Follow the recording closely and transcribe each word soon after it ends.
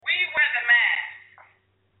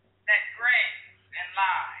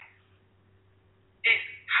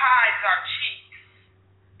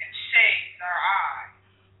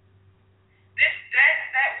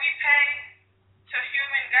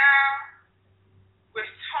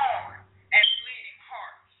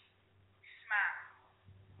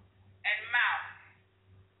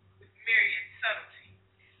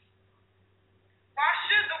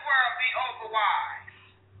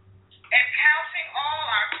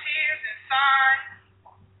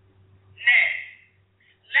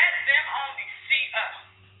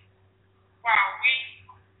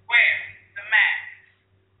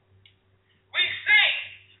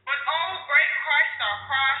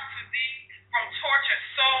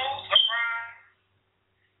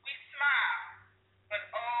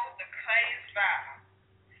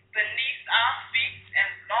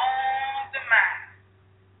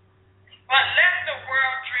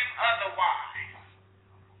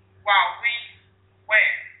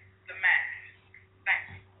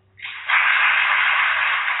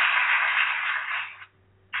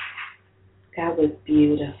was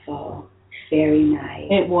beautiful. Very nice.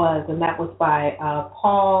 It was, and that was by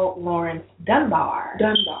Paul Laurence Dunbar.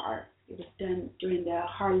 It was done during the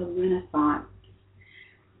Harlem Renaissance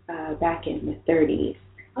back in the 30s.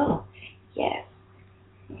 Oh. Yes.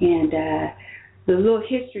 And the little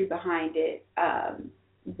history behind it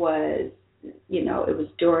was,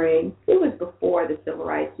 it was before the Civil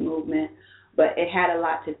Rights Movement, but it had a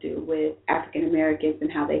lot to do with African Americans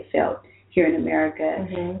and how they felt here in America,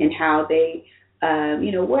 and how they,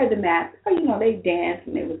 wear the mask. They danced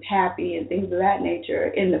and they was happy and things of that nature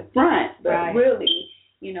in the front, but really,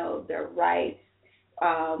 their rights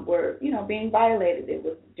were, being violated. It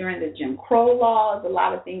was during the Jim Crow laws, a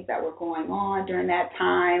lot of things that were going on during that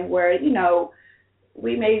time where,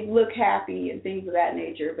 we may look happy and things of that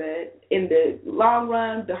nature, but in the long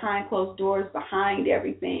run, behind closed doors, behind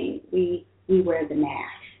everything, we wear the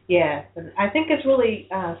mask. Yes, and I think it's really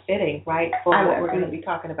fitting, right, for what we're going to be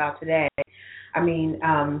talking about today. I mean,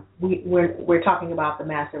 we're talking about the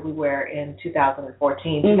mask that we wear in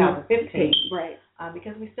 2014, 2015, right?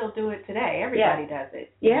 Because we still do it today. Everybody does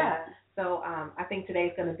it. Yeah. So I think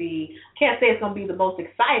today's going to be, can't say it's going to be the most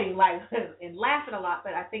exciting, and laughing a lot,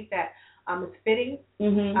 but I think that it's fitting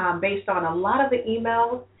based on a lot of the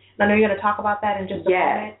emails. And I know you're going to talk about that in just a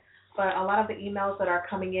moment, but a lot of the emails that are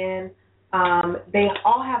coming in, they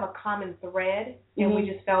all have a common thread, and we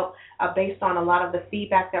just felt, based on a lot of the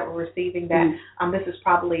feedback that we're receiving, that this is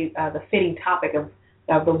probably the fitting topic of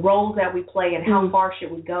the roles that we play and how far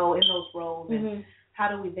should we go in those roles, and how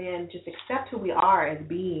do we then just accept who we are as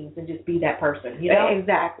beings and just be that person,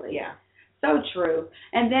 Exactly. Yeah. So true.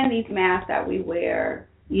 And then these masks that we wear,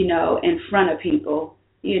 in front of people,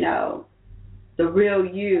 the real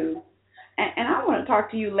you. And I want to talk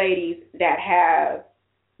to you ladies that have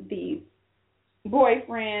these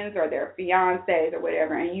boyfriends or their fiancés or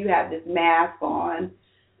whatever, and you have this mask on,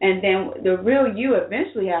 and then the real you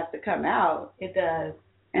eventually has to come out. It does.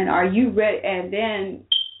 And are you ready? And then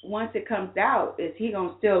once it comes out, is he going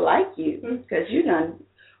to still like you? Because you done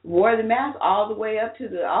wore the mask all the way up to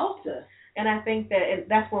the altar. And I think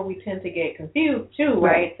that's where we tend to get confused too,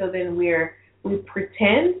 right? So then we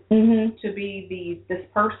pretend to be this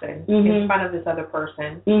person in front of this other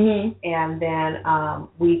person, and then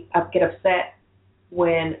we get upset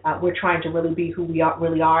when we're trying to really be who we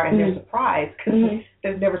really are, and they're surprised because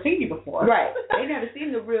they've never seen you before. Right. They've never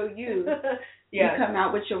seen the real you. You come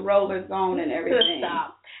out with your rollers on and everything.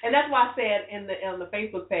 Stop. And that's why I said on the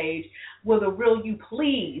Facebook page, will the real you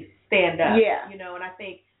please stand up? Yeah. And I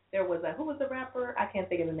think there was who was the rapper? I can't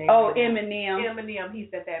think of the name. Oh, Eminem. Eminem, he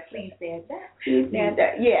said that, please stand up. Please stand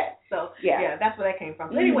up, yeah. So, yeah, that's where that came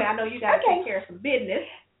from. So anyway, I know you got to take care of some business.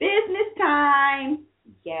 Business time.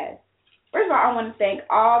 Yes. First of all, I want to thank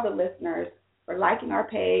all the listeners for liking our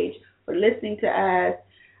page, for listening to us.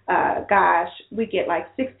 Gosh, we get like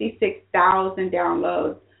 66,000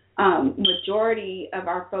 downloads. Majority of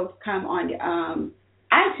our folks come on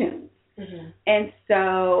iTunes. And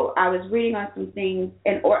so I was reading on some things,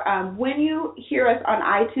 and when you hear us on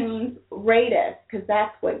iTunes, rate us, because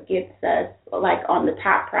that's what gets us like on the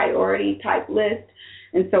top priority type list.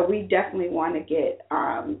 And so we definitely want to get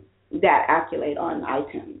that accolade on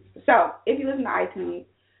iTunes. So if you listen to iTunes,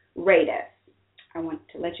 rate us. I want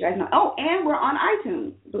to let you guys know. Oh, and we're on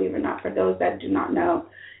iTunes, believe it or not, for those that do not know,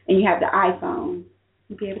 and you have the iPhone,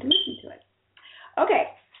 you'll be able to listen to it.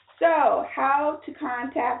 Okay. So, how to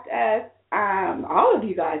contact us? All of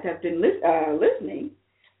you guys have been listening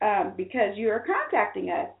because you are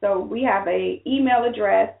contacting us. So, we have a email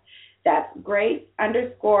address that's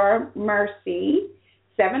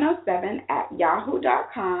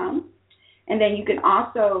grace_mercy707@yahoo.com. And then you can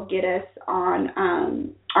also get us on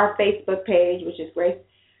our Facebook page, which is Grace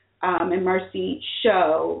and Mercy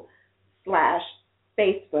Show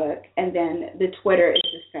 /Facebook. And then the Twitter is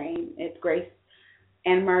the same. It's Grace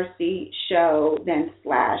and Mercy Show, then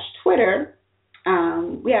 /Twitter.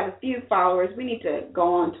 We have a few followers. We need to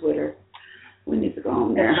go on Twitter. We need to go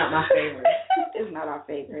on there. It's not my favorite. It's not our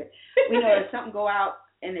favorite. We know if something go out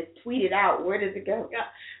and it's tweeted out, where does it go?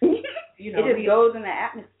 It just goes in the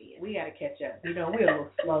atmosphere. We got to catch up. We're a little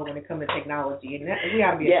slow when it comes to technology, and we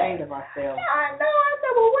ought to be ashamed of ourselves. I know.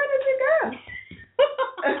 Well, where does it go?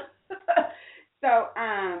 So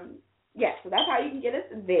that's how you can get us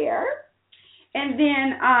there. And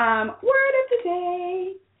then word of the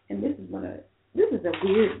day, and this is a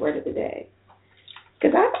weird word of the day,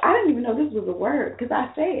 because I didn't even know this was a word because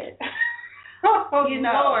I say it.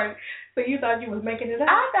 Lord. So you thought you was making it up?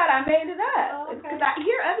 I thought I made it up. Oh, okay. Because I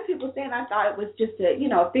hear other people saying I thought it was just a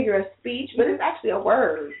figure of speech, but it's actually a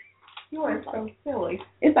word. You are so silly.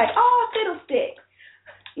 It's like, oh, fiddlesticks.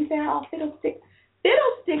 You say, oh, fiddlesticks.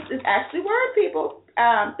 Fiddlesticks is actually a word, people.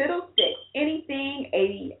 Fiddlesticks, anything,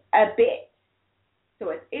 a bit. So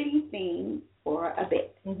it's anything or a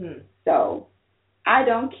bit. Mm-hmm. So I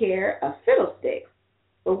don't care a fiddlesticks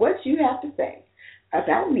for what you have to say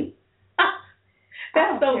about me.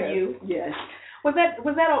 That's so care. You. Yes. Was that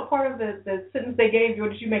a part of the sentence they gave you, or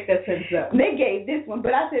did you make that sentence up? They gave this one,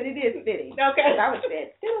 but I said it is fitting. Okay. I would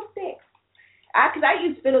say fiddlesticks. Because I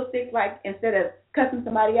use fiddlesticks like instead of cussing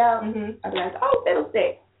somebody out, mm-hmm. I'd be like, oh,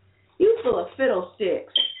 fiddlesticks. You full of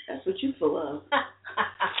fiddlesticks. That's what you full of.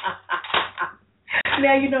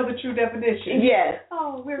 Now you know the true definition. Yes.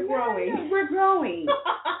 Oh, we're growing. Yeah, we're growing.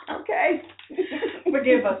 Okay.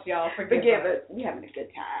 Forgive us, y'all. Forgive us. We're having a good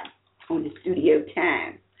time on the studio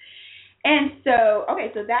time. And so,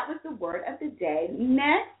 okay, so that was the word of the day.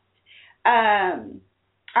 Next, I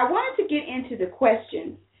wanted to get into the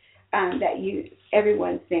questions that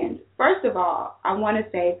everyone sends. First of all, I want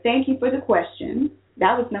to say thank you for the questions.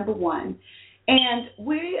 That was number one. And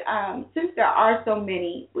we, since there are so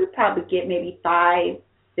many, we probably get maybe 5,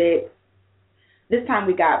 6. This time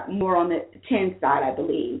we got more on the 10 side, I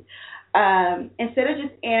believe. Instead of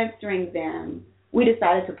just answering them, we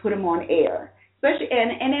decided to put them on air. Especially,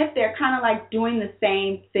 and if they're kind of like doing the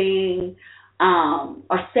same thing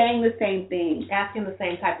or saying the same thing. Asking the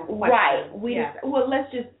same type of question. Right.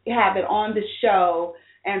 Let's just have it on the show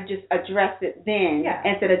and just address it then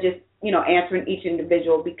instead of just, answering each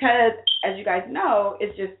individual because, as you guys know,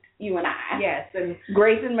 it's just you and I. Yes. And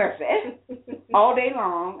Grace and Murphy. All day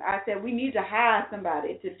long. I said we need to hire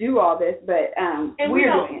somebody to do all this, but we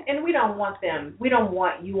don't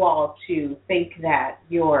want you all to think that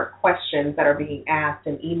your questions that are being asked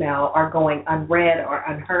in email are going unread or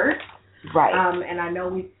unheard. Right. And I know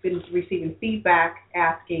we've been receiving feedback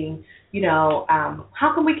asking,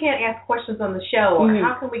 how come we can't ask questions on the show, or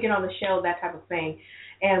how can we get on the show, that type of thing.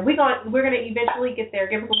 And we're going to eventually get there.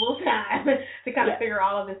 Give us a little time to kind of figure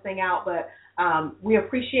all of this thing out. But we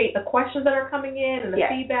appreciate the questions that are coming in and the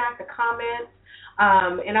feedback, the comments.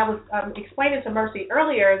 And I was explaining to Mercy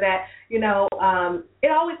earlier that,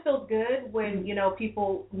 it always feels good when,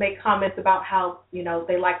 people make comments about how,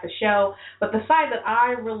 they like the show. But the side that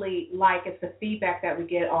I really like is the feedback that we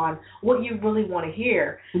get on what you really want to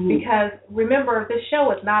hear. Mm-hmm. Because remember, this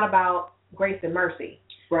show is not about Grace and Mercy.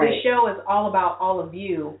 Right. This show is all about all of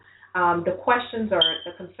you. The questions or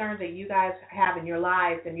the concerns that you guys have in your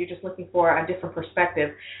lives, and you're just looking for a different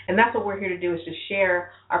perspective. And that's what we're here to do, is to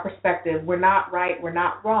share our perspective. We're not right. We're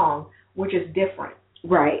not wrong. We're just different.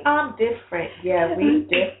 Right. I'm different. Yeah, we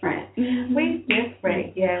different. Mm-hmm. We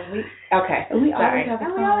different. Yeah, we. Okay. We Sorry. always got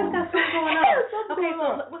something going on. Okay,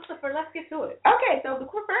 so what's the first? Let's get to it. Okay, so the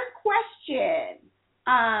first question.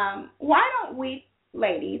 Why don't we,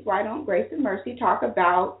 ladies, why don't Grace and Mercy talk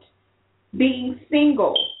about being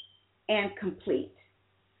single and complete?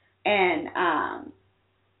 And,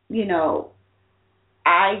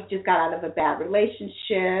 I just got out of a bad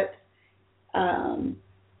relationship.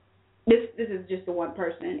 This is just the one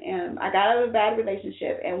person. And I got out of a bad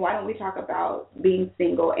relationship. And why don't we talk about being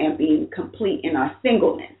single and being complete in our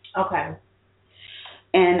singleness? Okay.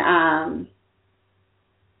 And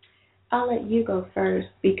I'll let you go first,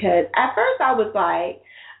 because at first I was like,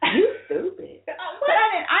 you stupid. But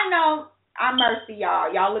I know I'm Mercy,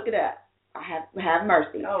 y'all. Y'all look it up. I have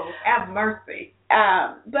mercy. Oh, have mercy.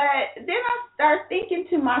 But then I start thinking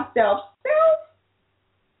to myself,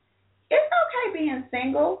 it's okay being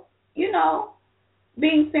single,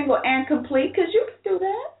 being single and complete, because you can do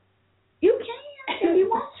that. You can if you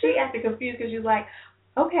want to. She acted confused because you're like,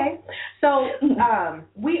 okay. So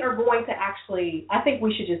we are going to actually, I think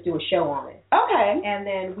we should just do a show on it. Okay. And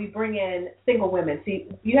then we bring in single women. See,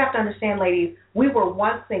 you have to understand, ladies, we were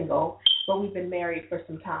once single, but we've been married for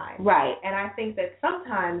some time. Right. And I think that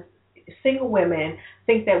sometimes single women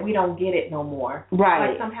think that we don't get it no more. Right.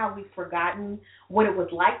 Like somehow we've forgotten what it was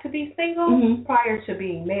like to be single prior to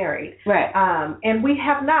being married. Right. And we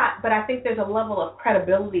have not, but I think there's a level of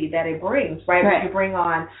credibility that it brings, right? When you bring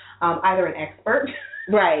on either an expert.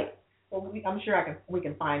 Right. Well, I'm sure we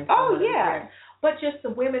can find. Oh, yeah. There. But just the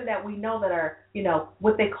women that we know that are,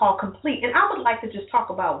 what they call complete. And I would like to just talk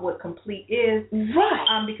about what complete is.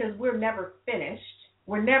 Right. Because we're never finished.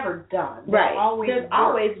 We're never done. Right. There's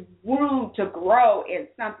always room to grow in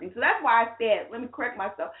something. So that's why I said, let me correct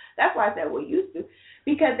myself. That's why I said we used to.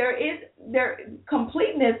 Because there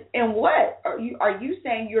completeness in what? Are you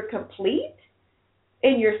saying you're complete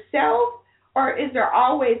in yourself? Or is there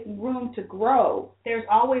always room to grow? There's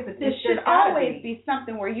always There should always be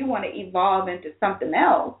something where you want to evolve into something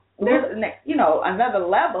else. there's next, another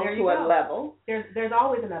level to a level. There's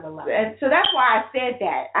always another level. And so that's why I said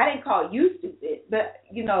that. I didn't call you stupid, but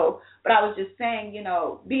but I was just saying,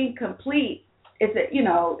 being complete is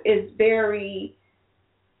very.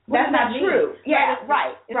 That's not true. Yeah,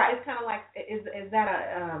 right. It's kind of like, is that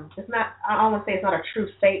it's not, I don't want to say it's not a true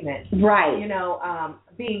statement. Right.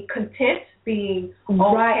 Being content, being okay.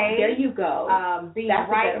 Right. There you go. Being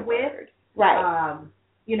that's right with. Word. Right.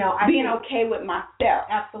 Being okay with myself.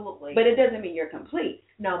 Absolutely. But it doesn't mean you're complete.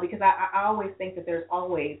 No, because I always think that there's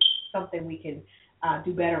always something we can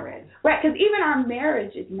do better in. Right, because even our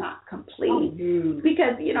marriage is not complete. Oh,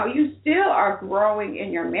 because, you still are growing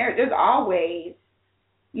in your marriage. There's always,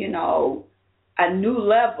 a new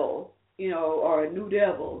level, or a new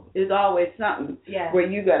devil. There's always something where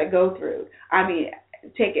you got to go through. I mean,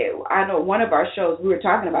 I know one of our shows, we were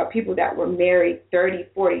talking about people that were married 30,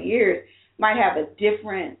 40 years might have a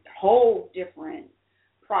whole different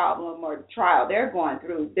problem or trial they're going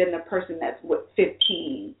through than the person that's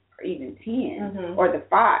 15 or even 10 or the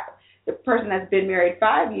 5. The person that's been married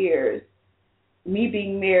 5 years, me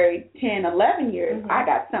being married 10, 11 years, I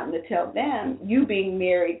got something to tell them. You being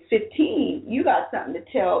married 15, you got something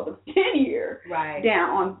to tell the 10-year down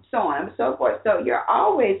on so on and so forth. So you're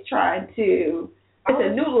always trying to, it's a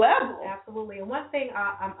new level. Absolutely. And one thing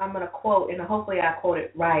I'm going to quote, and hopefully I quote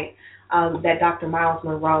it right, that Dr. Miles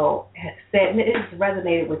Monroe has said, and it has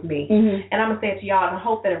resonated with me. And I'm going to say it to y'all, and I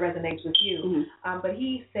hope that it resonates with you. But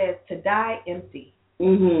he says, to die empty.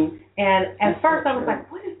 And at first I was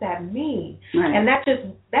like, what does that mean? Right. And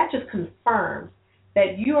that just confirms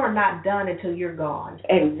that you are not done until you're gone.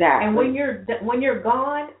 Exactly. And when you're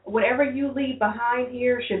gone, whatever you leave behind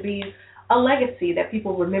here should be a legacy that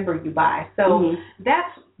people remember you by. So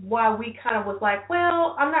that's why we kind of was like,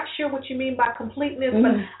 well, I'm not sure what you mean by completeness,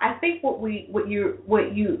 but I think what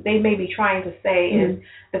they may be trying to say is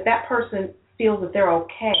that person feels that they're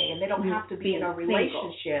okay and they don't have to be in a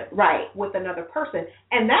relationship with another person,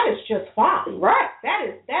 and that is just fine. Right. That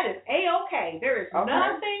is A-okay. There is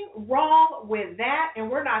nothing wrong with that, and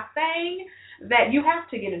we're not saying that you have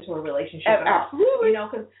to get into a relationship. Absolutely.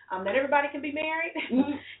 Because not everybody can be married.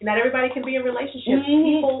 Not everybody can be in a relationship.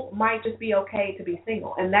 People might just be okay to be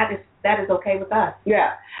single, and that is okay with us.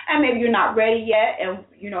 Yeah. And maybe you're not ready yet, and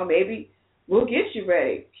maybe we'll get you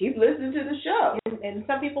ready. Keep listening to the show. And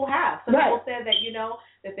some people have. Some people said that,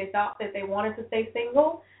 that they thought that they wanted to stay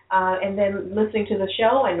single, and then listening to the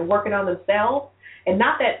show and working on themselves. And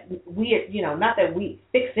not that we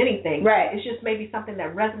fixed anything. Right. It's just maybe something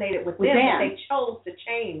that resonated with them. That they chose to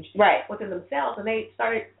change within themselves, and they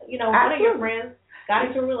started, one of your friends got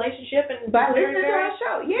into a relationship and by listening to our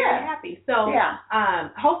show, very happy. So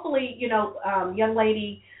hopefully, young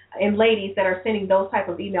lady and ladies that are sending those type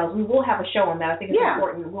of emails, we will have a show on that. I think it's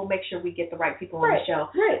important. We'll make sure we get the right people on the show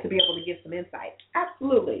to be able to give some insight.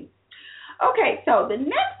 Absolutely. Okay, so the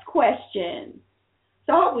next question.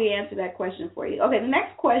 So I hope we answered that question for you. Okay, the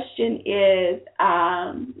next question is,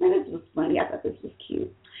 this was funny. I thought this was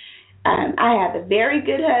cute. I have a very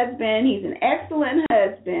good husband. He's an excellent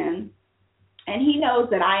husband, and he knows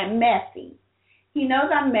that I am messy. He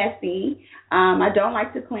knows I'm messy. I don't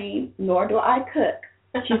like to clean, nor do I cook.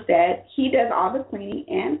 She said he does all the cleaning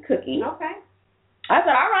and cooking. Okay. I said,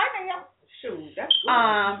 all right, now. Shoot, that's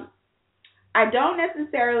good. I don't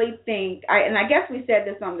necessarily think, and I guess we said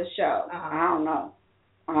this on the show. I don't know.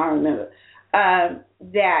 I don't remember.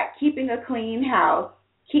 That keeping a clean house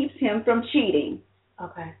keeps him from cheating.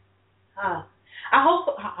 Okay. I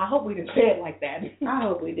hope we didn't say it like that. I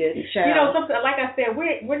hope we didn't. Something like I said,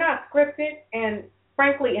 we're not scripted, and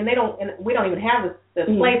frankly, and we don't even have the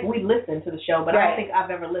place. We listen to the show, but I don't think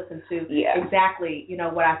I've ever listened to exactly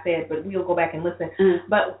what I said. But we'll go back and listen.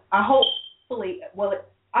 But I hopefully,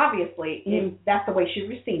 obviously, that's the way she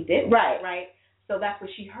received it. Right. So that's what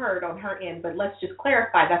she heard on her end. But let's just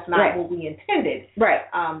clarify, that's not what we intended.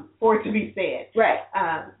 For it to be said.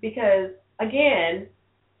 Because again,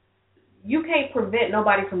 you can't prevent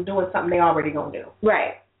nobody from doing something they already gonna do.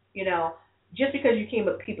 Just because you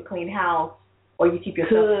keep a clean house, or you keep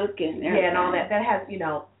yourself cook and all that has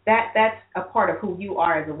that's a part of who you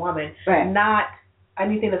are as a woman, not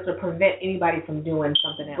anything that's going to prevent anybody from doing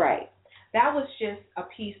something else. That was just a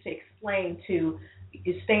piece to explain to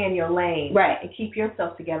stay in your lane and keep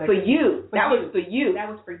yourself together. That was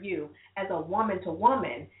for you as a woman to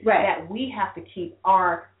woman. That we have to keep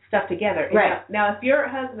our stuff together. Now, if your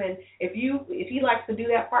husband, if he likes to do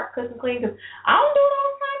that part, cook and clean, because I don't do it all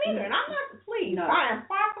the time either, and I'm not pleased. No. I am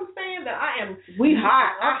far from saying that I am.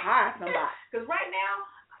 I hire somebody. Because right now,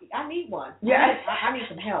 I need one. Yeah. I need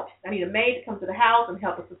some help. I need a maid to come to the house and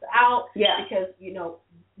help us out. Yeah. Because,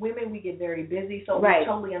 women, we get very busy, so right. we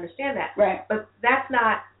totally understand that. Right. But that's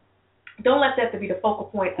not, don't let that be the focal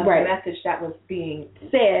point of right. the message that was being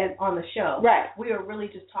said on the show. Right. We are really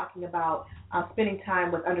just talking about spending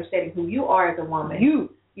time with understanding who you are as a woman.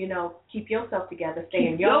 You know, keep yourself together, stay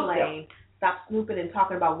in your lane, stop snooping and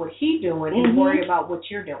talking about what he's doing, and worry about what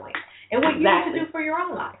you're doing and what you need to do for your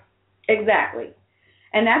own life. Exactly.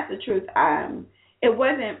 And that's the truth. It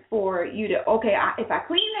wasn't for you to, okay, if I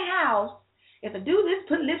clean the house, if I do this,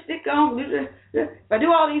 put lipstick on, if I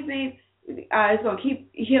do all these things, it's going to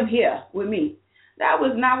keep him here with me. That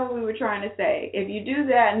was not what we were trying to say. If you do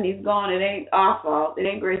that and he's gone, it ain't our fault. It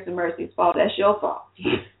ain't Grace and Mercy's fault. That's your fault.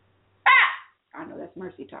 I know that's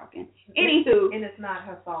Mercy talking. Anywho. And it's not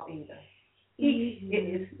her fault either.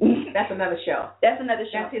 It is. That's another show. That's another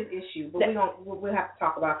show. That's his issue. But we'll have to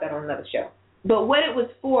talk about that on another show. But what it was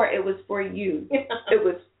for you. It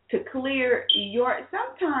was to clear your,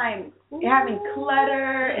 sometimes having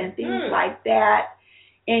clutter and things like that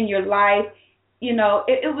in your life, you know,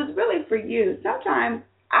 it was really for you. Sometimes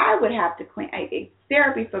I would have to clean, it's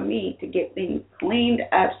therapy for me to get things cleaned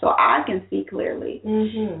up so I can see clearly.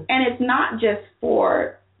 And it's not just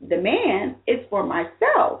for the man, it's for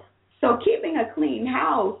myself. So keeping a clean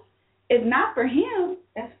house is not for him.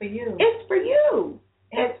 That's for you. It's for you.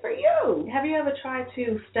 It's for you. Have you ever tried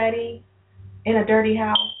to study in a dirty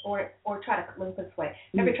house or try to, let me put it this way,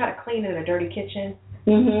 have you tried to clean in a dirty kitchen?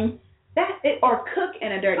 Or cook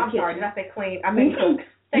in a dirty kitchen. I'm sorry, did I say clean? I meant cook.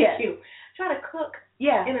 Thank you. Try to cook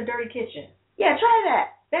in a dirty kitchen. Yeah, try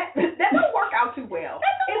that. That don't work out too well.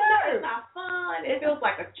 It's not fun. It feels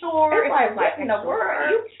like a chore. It's like in the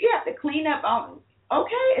world. You have to clean up on.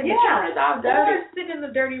 Okay, and the counter's all dirty. Or sit in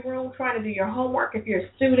the dirty room trying to do your homework if you're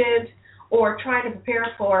a student, or trying to prepare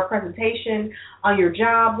for a presentation on your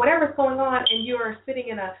job, whatever's going on, and you're sitting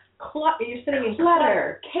in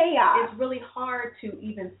clutter, chaos. It's really hard to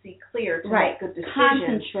even see clear, to make good decisions.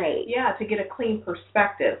 Concentrate. Yeah, to get a clean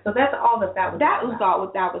perspective. So that's all that was. That was all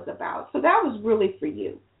what that was about. So that was really for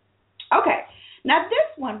you. Okay. Now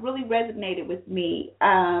this one really resonated with me.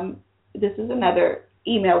 This is another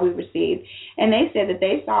email we received, and they said that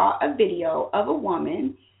they saw a video of a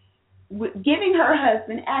woman giving her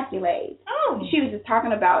husband accolades. She was just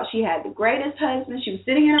talking about she had the greatest husband. She was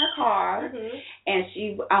sitting in her car, and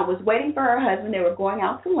she was waiting for her husband. They were going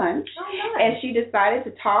out to lunch, and she decided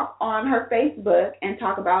to talk on her Facebook and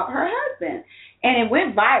talk about her husband, and it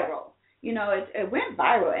went viral. You know, it went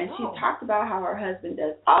viral, and she talked about how her husband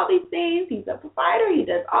does all these things. He's a provider. He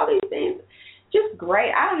does all these things. Just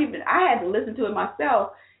great. I had to listen to it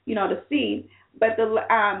myself, you know, to see. But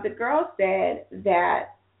the girl said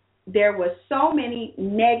that there was so many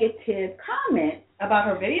negative comments about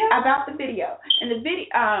her video? About the video. And the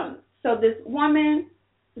video, so this woman,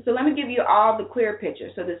 so let me give you all the clear picture.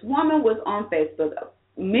 So this woman was on Facebook.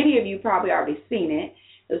 Many of you probably already seen it.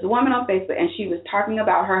 There's a woman on Facebook, and she was talking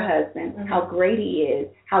about her husband, how great he is,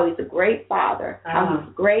 how he's a great father, how he's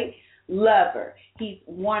a great lover. He's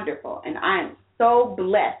wonderful, and I'm so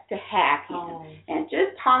blessed to have him. And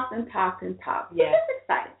just talked and talked and talked. Yes. Just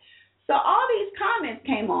excited. So all these comments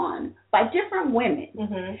came on by different women.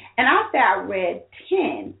 And I'll say I read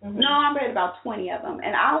 10. No, I read about 20 of them.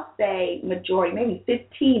 And I'll say majority, maybe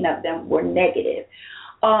 15 of them were negative.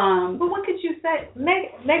 But what could you say?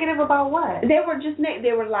 Negative about what? They were just,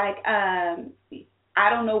 they were like, I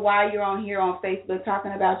don't know why you're on here on Facebook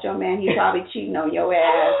talking about your man. He's probably cheating on your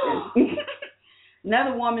ass. And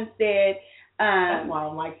another woman said, that's why I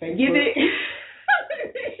don't like Facebook.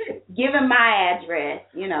 Give him my address,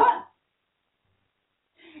 you know.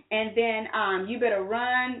 And then you better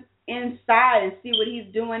run inside and see what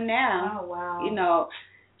he's doing now. Oh, wow. You know,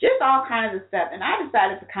 just all kinds of stuff. And I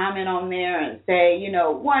decided to comment on there and say, you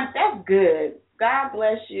know, one, that's good. God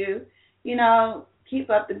bless you. You know, keep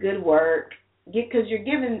up the good work. Because you're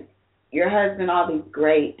giving your husband all these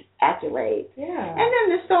great accolades. Yeah. And then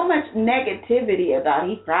there's so much negativity about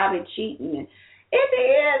he's probably cheating. If he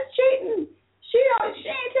is cheating, she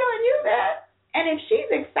ain't telling you that. And if she's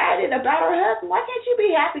excited about her husband, why can't you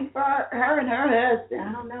be happy for her and her husband?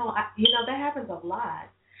 I don't know. That happens a lot.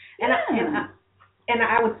 And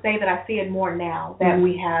I would say that I see it more now that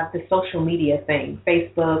we have the social media thing,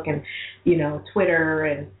 Facebook and, you know, Twitter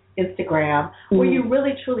and Instagram, where you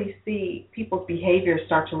really truly see people's behavior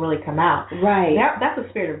start to really come out. Right. That's a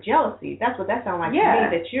spirit of jealousy. That's what that sounds like to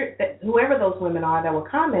me. That whoever those women are that were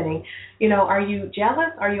commenting, you know, are you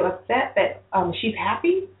jealous? Are you upset that she's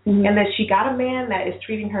happy and that she got a man that is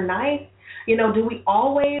treating her nice? You know, do we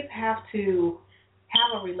always have to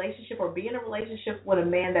have a relationship or be in a relationship with a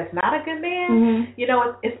man that's not a good man? You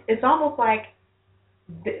know, it's almost like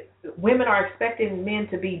women are expecting men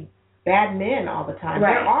to be bad men all the time.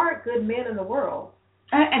 Right. There are good men in the world.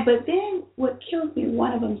 But then what kills me,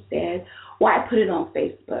 one of them said, why put it on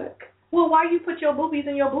Facebook? Well, why you put your boobies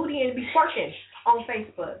in your booty and be twerking on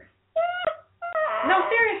Facebook? No,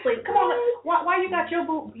 seriously, come on. Why you got your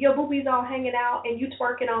boobies all hanging out and you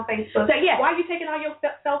twerking on Facebook? So, yeah. Why you taking all your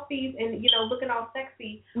selfies and looking all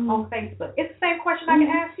sexy on Facebook? It's the same question I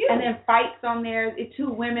can ask you. And then fights on there.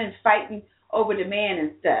 Two women fighting over the man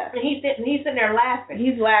and stuff. And he's sitting there laughing.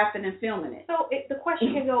 He's laughing and filming it. So the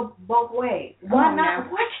question can go both ways. Why not?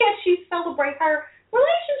 Now. Why can't she celebrate her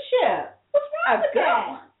relationship? What's wrong with that?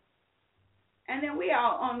 One. And then we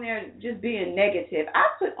all on there just being negative. I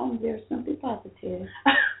put on there something positive.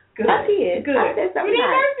 Good. I did. Good. I said something you need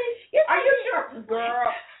nice. Mercy? Yes, are you sure? Girl,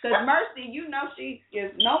 because Mercy, she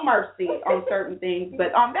gives no mercy on certain things.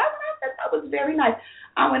 But on that one, I said that was very nice.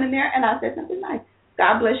 I went in there and I said something nice.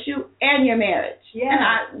 God bless you and your marriage. Yeah.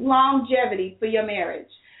 And longevity for your marriage.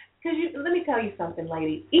 Because let me tell you something,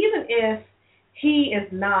 ladies. Even if he is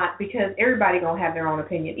not, because everybody going to have their own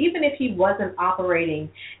opinion, even if he wasn't operating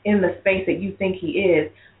in the space that you think he is,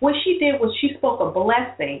 what she did was she spoke a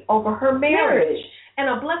blessing over her marriage. And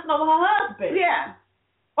a blessing over her husband. Yeah.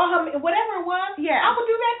 Or whatever it was. Yeah. I would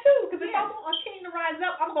do that too. Because if I want a king to rise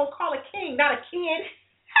up, I'm going to call a king, not a kid.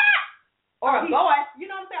 Or a boy. You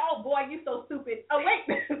know what I'm saying? Oh, boy, you so stupid. Oh, wait.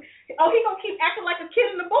 Oh, he going to keep acting like a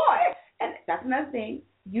kid and a boy. And that's another thing.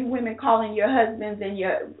 You women calling your husbands and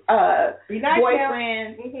your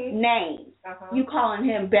boyfriends names. You calling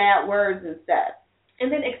him bad words and stuff.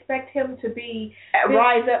 And then expect him to be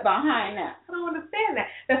rise up behind that. I don't understand that.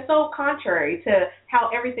 That's so contrary to how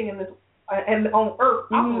everything in this and on earth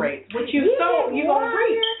operates. What you sow, you gonna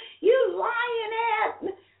reap. You lying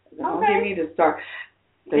ass. Don't Okay. get me to start.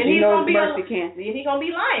 And he's gonna be Mercy can't. He gonna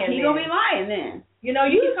be lying. He gonna be lying then. You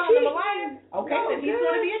keep calling him a liar. Okay, then he's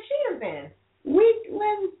gonna be a cheater then.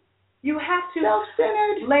 You have to,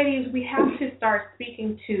 self-centered. Ladies, we have to start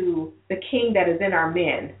speaking to the king that is in our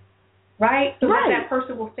men, right? So that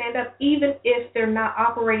person will stand up even if they're not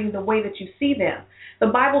operating the way that you see them. The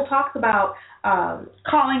Bible talks about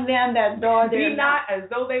calling them that though they're not as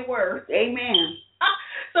though they were. Amen.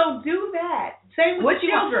 So do that. Same with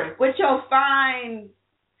children. With your fine,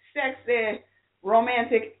 sexy,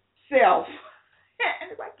 romantic self.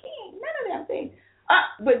 And it's like, king, none of them things.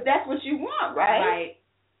 But that's what you want, right? Right.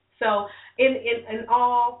 So in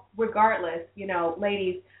all, regardless,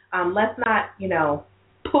 ladies, let's not,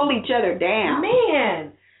 pull each other down.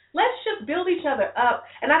 Man, let's just build each other up.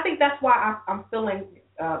 And I think that's why I'm feeling,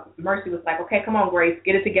 Mercy was like, okay, come on, Grace,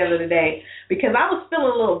 get it together today. Because I was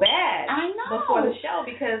feeling a little bad before the show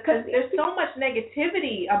because there's so much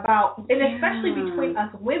negativity about, and especially between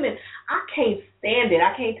us women, I can't stand it.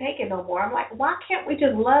 I can't take it no more. I'm like, why can't we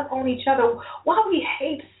just love on each other? Why we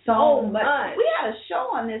hate so much? We had a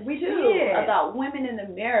show on this, about women in the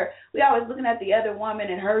mirror. We always looking at the other woman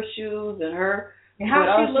and her shoes and her... And how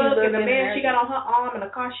she looked, and the man she got on her arm, and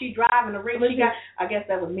the car she drive, and the ring she got. I guess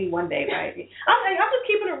that was me one day, right? I'm just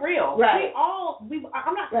keeping it real. Right.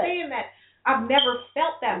 I'm not saying that I've never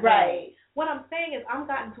felt that way. What I'm saying is I've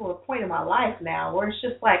gotten to a point in my life now where it's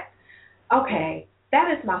just like, okay,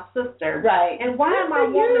 that is my sister. Right. And why am I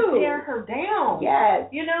wanting to tear her down?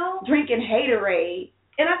 Yes. Drinking haterade.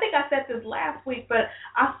 And I think I said this last week, but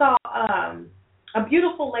I saw a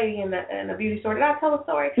beautiful lady in a beauty store. Did I tell the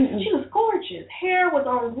story? Mm-hmm. She was gorgeous. Hair was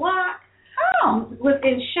on lock. Was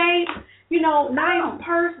in shape. Nice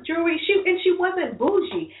purse, jewelry. She wasn't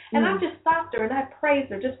bougie. And I just stopped her and I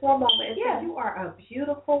praised her just for a moment and said, "You are a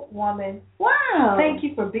beautiful woman. Wow. Thank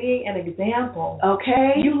you for being an example.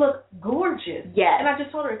 Okay. You look gorgeous." Yes. And I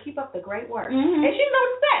just told her to keep up the great work. Mm-hmm. And she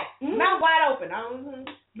knows that. Mouth wide open.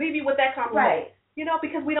 Leave you with that compliment. Right.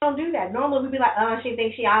 Because we don't do that. Normally we'd be like, she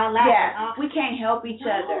thinks she all that. Yeah. We can't help each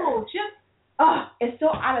other. No, just it's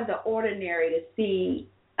so out of the ordinary to see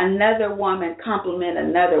another woman compliment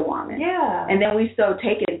another woman. Yeah. And then we so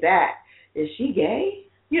take it back. Is she gay?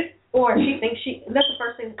 Or she thinks that's the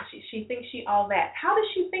first thing, she thinks she all that. How does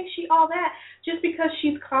she think she all that? Just because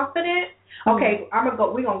she's confident? Okay, we're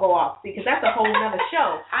gonna go off because that's a whole nother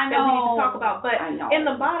show that we need to talk about. But in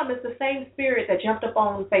the bottom it's the same spirit that jumped up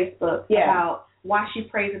on Facebook about why she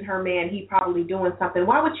praising her man, he probably doing something.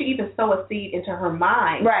 Why would you even sow a seed into her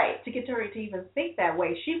mind to get her to even think that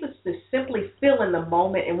way? She was just simply feeling the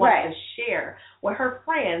moment and wanted to share with her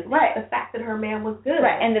friends the fact that her man was good.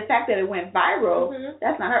 Right, and the fact that it went viral,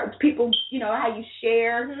 that's not her. People, how you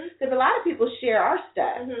share, because a lot of people share our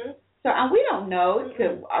stuff. So we don't know,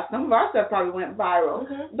 because some of our stuff probably went viral.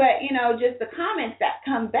 But, just the comments that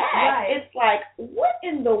come back, it's like, what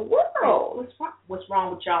in the world? What's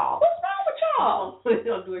wrong with y'all? What's wrong with y'all? What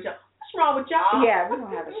don't do with y'all? What's wrong with y'all? Yeah, we're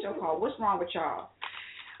going to have a show called What's Wrong with Y'all?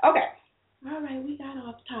 Okay. All right, we got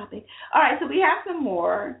off topic. All right, so we have some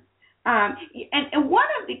more. And one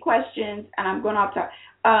of the questions, and I'm going off topic,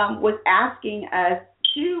 was asking us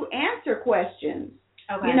to answer questions.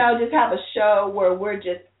 Okay. You know, just have a show where we're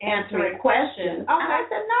just answering questions. Okay. And I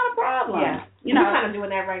said, not a problem. Yeah. You know, we're kind of doing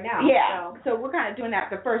that right now. Yeah. So we're kind of doing that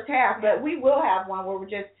the first half, but we will have one where we're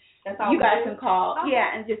just, you guys can call,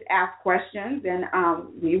 and just ask questions, and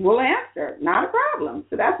we will answer. Not a problem.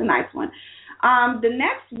 So that's a nice one. The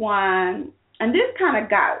next one, and this kind of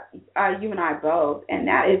got you and I both, and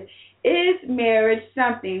that is marriage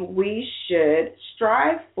something we should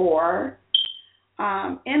strive for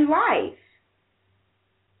in life?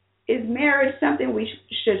 Is marriage something we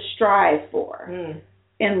should strive for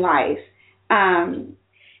in life?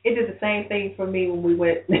 It did the same thing for me when we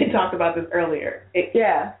went and talked about this earlier.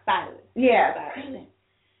 Silent. Yeah.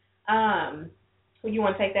 Silent. Well, you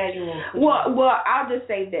want to take that? Well, I'll just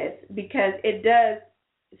say this, because it does.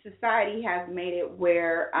 Society has made it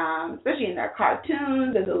where, especially in their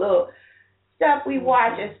cartoons, there's a little stuff we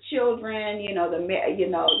watch as children. You know,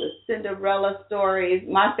 the Cinderella stories.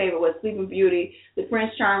 My favorite was Sleeping Beauty. The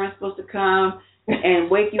Prince Charming's supposed to come and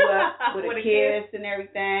wake you up with a kiss and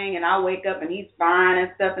everything, and I wake up and he's fine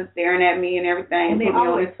and stuff and staring at me and everything, and put me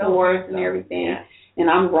on his horse and everything, and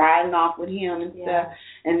I'm riding off with him and stuff,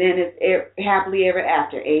 and then it's happily ever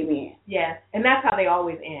after. Amen. Yes, and that's how they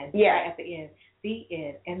always end. Yeah, right at the end,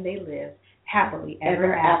 and they live happily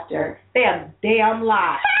ever after. They are damn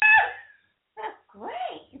lie. That's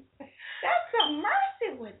great. That's what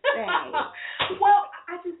Mercy would say. Well,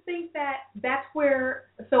 I just think that's where,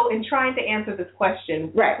 so in trying to answer this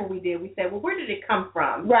question, that's what we did. We said, well, where did it come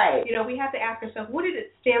from? Right. You know, we have to ask ourselves, what did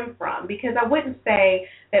it stem from? Because I wouldn't say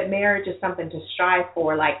that marriage is something to strive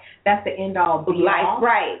for, like that's the end all be all.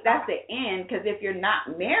 Right. That's the end, because if you're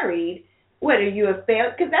not married, what are you, a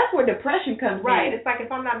failure? Because that's where depression comes in. Right. It's like,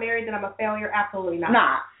 if I'm not married, then I'm a failure. Absolutely not.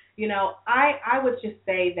 Nah. You know, I would just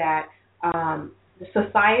say that the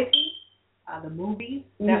society, the movies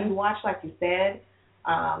that we watch, like you said,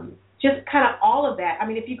 just kind of all of that. I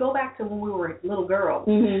mean, if you go back to when we were little girls,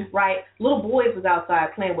 right? Little boys was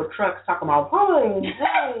outside playing with trucks, talking about boom,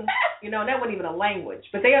 boom. You know, that wasn't even a language,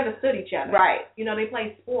 but they understood each other. Right. You know, they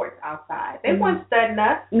played sports outside. They weren't studying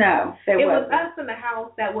us. No, they wasn't. It was us in the house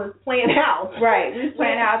that was playing house. Right. We was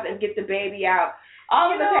playing house and get the baby out. All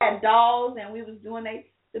of us had dolls, and we was doing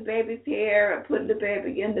the baby's hair and putting the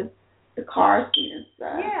baby in the car seat and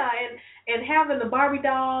stuff. Yeah, and having the Barbie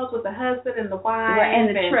dolls with the husband and the wife. Right,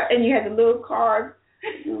 and you had the little cars.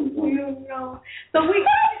 You know. So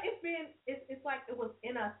it's like it was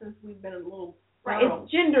in us since we've been a little. Right.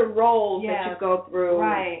 It's gender roles that you go through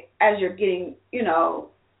as you're getting, you know,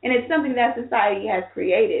 and it's something that society has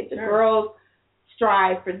created. The girls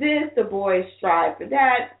strive for this, the boys strive for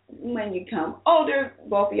that. When you come older,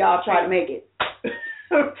 both of y'all try to make it.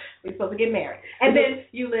 We're supposed to get married. And then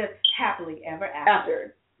you live happily ever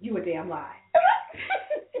after. You a damn lie.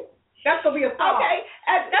 That's going to be a song. Okay.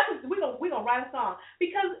 We're gonna write a song.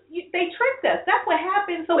 Because they tricked us. That's what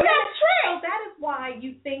happened. So we got tricked. So that is why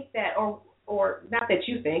you think that, or not that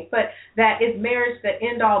you think, but that is marriage the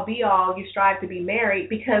end all be all, you strive to be married,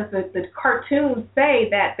 because the cartoons say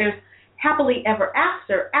that there's happily ever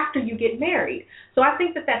after you get married. So I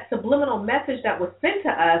think that subliminal message that was sent to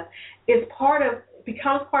us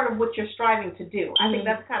becomes part of what you're striving to do. I think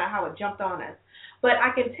that's kind of how it jumped on us. But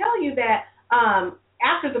I can tell you that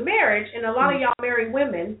after the marriage, and a lot of y'all married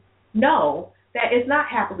women know that it's not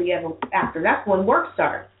happily ever after. That's when work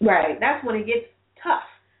starts. Right. That's when it gets tough.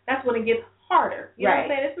 That's when it gets harder. You know what I'm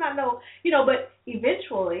saying? It's not but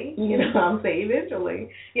eventually, I'm saying eventually,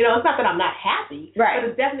 it's not that I'm not happy, but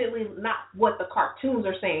it's definitely not what the cartoons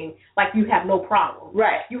are saying, like you have no problem.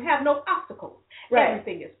 Right. You have no obstacles. Right.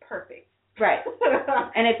 Everything is perfect. Right.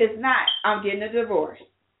 And if it's not, I'm getting a divorce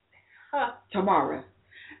tomorrow.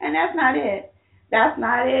 And that's not it. That's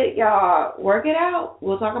not it, y'all. Work it out.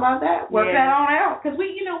 We'll talk about that. Work that on out. Because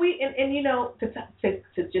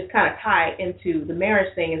to just kind of tie into the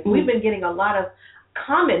marriage thing, is we've been getting a lot of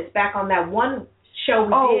comments back on that one show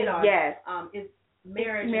we did on. Yes. Is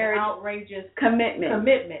marriage an outrageous commitment?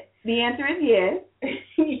 The answer is yes.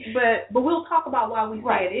 but we'll talk about why we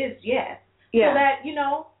say it is yes. Yeah. So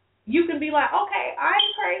that you can be like, okay, I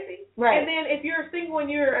ain't crazy. Right. And then if you're single and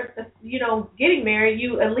you're getting married,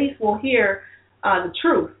 you at least will hear the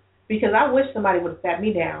truth, because I wish somebody would have sat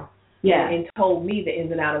me down and told me the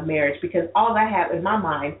ins and outs of marriage, because all I have in my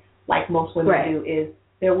mind, like most women do, is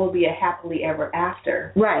there will be a happily ever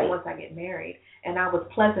after once I get married. And I was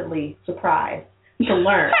pleasantly surprised to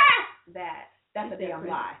learn that that's a damn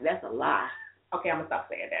lie. That's a lie. Okay, I'm going to stop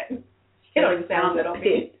saying that. It don't even sound good on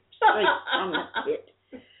me. I'm the pit.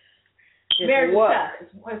 Marriage is tough.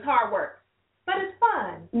 It's hard work, but it's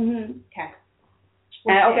fun. Mm-hmm. Okay.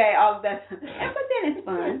 Okay, all of that, but then it's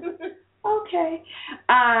fun. Okay,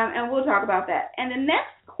 and we'll talk about that. And the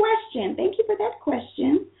next question. Thank you for that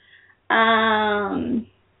question.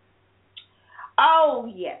 Oh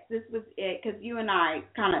yes, this was it because you and I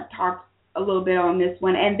kind of talked a little bit on this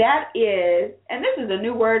one, and that is, and this is a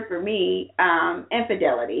new word for me,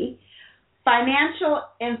 infidelity, financial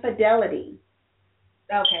infidelity.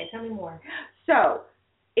 Okay, tell me more. So,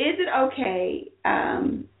 is it okay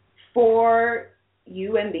for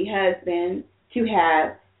you and the husband to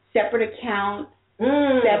have separate accounts,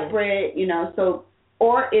 separate, so,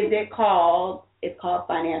 or is it called, it's called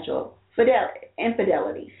financial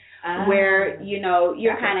infidelity, where,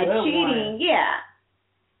 you're kind of cheating. Yeah.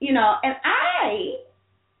 And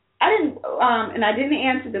I didn't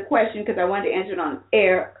answer the question because I wanted to answer it on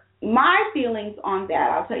air. My feelings on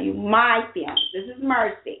that, I'll tell you my feelings. This is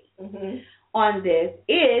Mercy. Mm-hmm. On this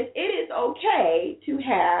is it is okay to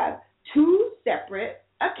have two separate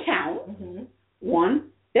accounts. Mm-hmm.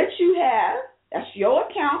 One that you have, that's your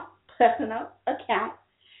account, personal account,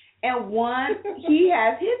 and one he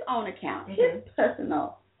has his own account, his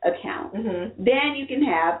personal account. Mm-hmm. Then you can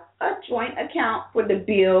have a joint account for the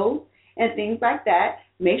bills and things like that.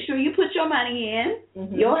 Make sure you put your money in,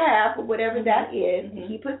 your half or whatever that is.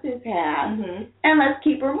 He puts his half, and let's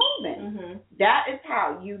keep her moving. That is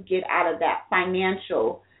how you get out of that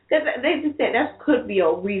financial, because they just said that could be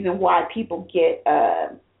a reason why people get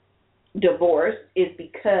divorced is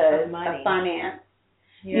because of finance,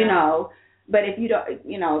 But if you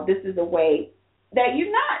don't, this is a way that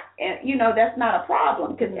you're not, that's not a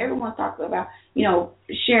problem because everyone's talking about,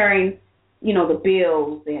 sharing, the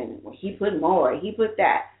bills and he put more, he put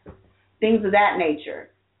that, things of that nature.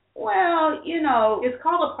 Well, it's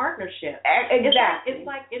called a partnership. Exactly. It's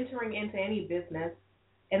like entering into any business,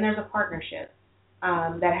 and there's a partnership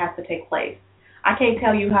that has to take place. I can't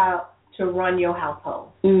tell you how to run your household.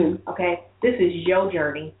 Okay, this is your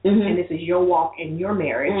journey, and this is your walk in your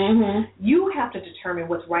marriage. You have to determine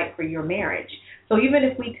what's right for your marriage. So even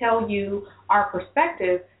if we tell you our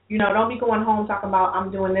perspective, don't be going home talking about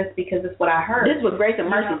I'm doing this because it's what I heard. This is what Grace and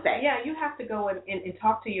Mercy say. Yeah, you have to go and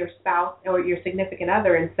talk to your spouse or your significant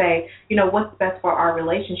other and say, what's best for our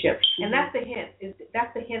relationship. And that's the hint.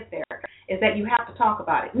 That's the hint there, is that you have to talk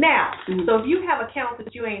about it. Now, so if you have accounts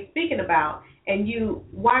that you ain't speaking about, and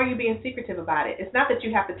why are you being secretive about it? It's not that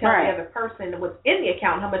you have to tell the other person what's in the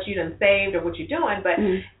account, how much you done saved or what you're doing, but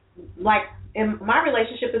like in my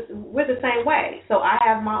relationship, we're the same way. So I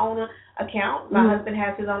have my own account. My husband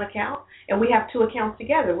has his own account, and we have two accounts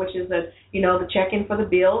together, which is the check-in for the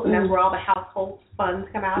bills, and that's where all the household funds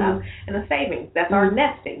come out of, and the savings. That's our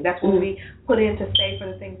nesting. That's what we put in to save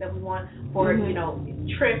for the things that we want for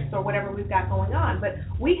trips or whatever we've got going on. But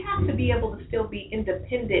we have to be able to still be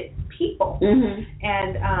independent people,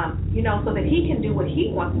 and so that he can do what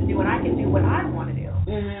he wants to do, and I can do what I want to do.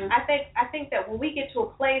 I think that when we get to a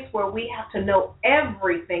place where we have to know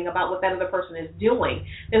everything about what that other person is doing,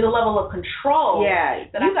 there's a level of control. Yeah,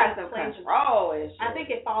 that you got some control issues. I think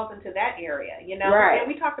it falls into that area, Right. And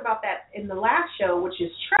we talked about that in the last show, which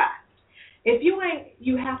is trust. If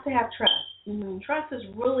you have to have trust. Trust is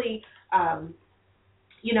really,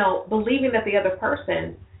 believing that the other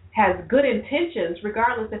person has good intentions,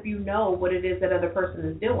 regardless if you know what it is that other person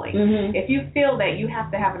is doing. If you feel that you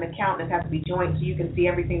have to have an account that has to be joint so you can see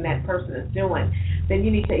everything that person is doing, then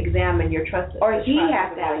you need to examine your trust. Or he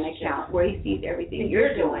has to have an account where he sees everything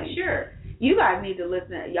you're doing. Sure. You guys need to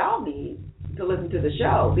listen. Y'all need to listen to the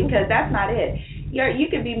show because that's not it. You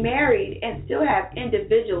can be married and still have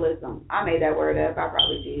individualism. I made that word up. I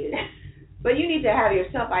probably did. But you need to have your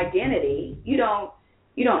self-identity. You don't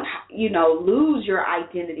lose your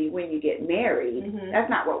identity when you get married. That's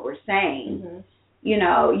not what we're saying.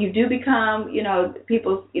 You do become,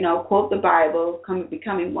 people, quote the Bible,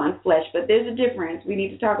 becoming one flesh, but there's a difference. We need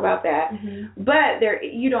to talk about that. But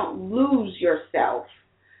you don't lose yourself,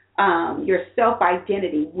 your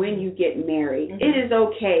self-identity when you get married. It is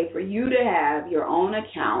okay for you to have your own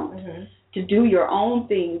account, to do your own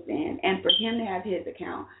things in, and for him to have his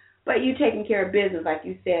account. But you taking care of business, like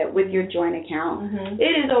you said, with your joint account.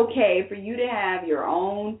 It is okay for you to have your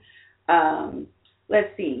own,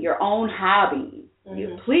 your own hobby.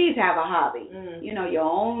 Please have a hobby. Your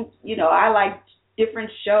own, I like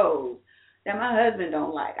different shows that my husband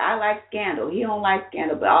don't like. I like Scandal. He don't like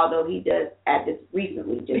Scandal, but although he does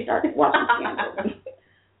recently just started watching Scandal.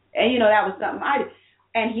 And, that was something I did.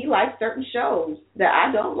 And he likes certain shows that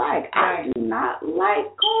I don't like. Right. I do not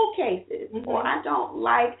like cold cases, or I don't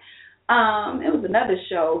like It was another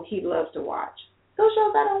show he loves to watch. Those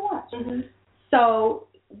shows I don't watch. Mm-hmm. So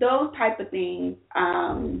those type of things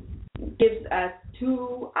gives us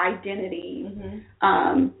two identities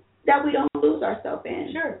that we don't lose ourselves in.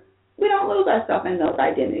 Sure. We don't lose ourselves in those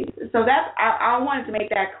identities. So that's I wanted to make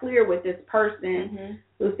that clear with this person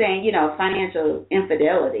who's saying, financial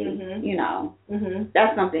infidelity.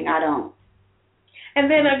 That's something I don't. And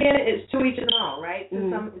then again, it's to each his own, right? So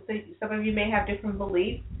some of you may have different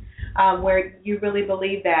beliefs where you really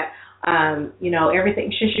believe that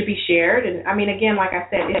everything should be shared. And I mean, again, like I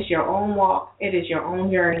said, it's your own walk, it is your own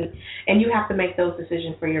journey, and you have to make those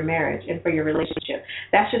decisions for your marriage and for your relationship.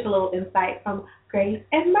 That's just a little insight from Grace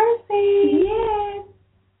and Mercy. Yes.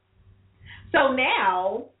 So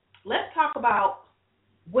now let's talk about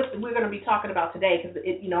what we're going to be talking about today, because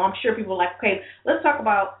I'm sure people are like, okay, let's talk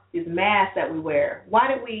about these masks that we wear. Why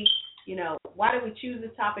did we choose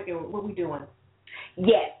this topic, and what are we doing?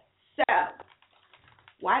 Yes. So,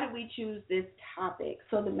 why did we choose this topic?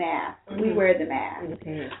 So the mask. We wear the mask.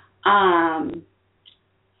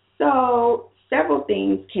 So several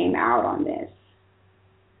things came out on this,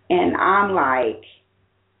 and I'm like,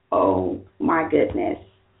 oh my goodness.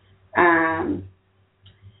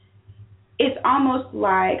 It's almost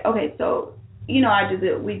like, okay, so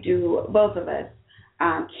we do both of us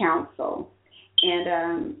counsel,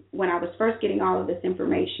 and when I was first getting all of this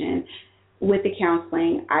information with the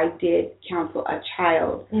counseling, I did counsel a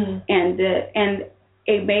child, and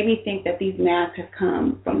it made me think that these masks have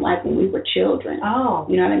come from like when we were children. Oh.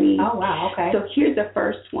 You know what I mean? Oh, wow, okay. So here's the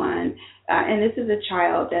first one, and this is a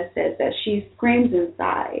child that says that she screams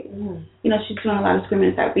inside. She's doing a lot of screaming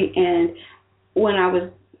inside. And when I was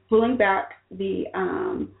pulling back the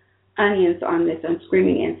onions on this, on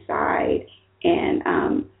screaming inside,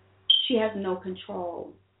 and she has no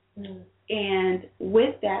control. And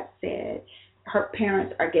with that said, her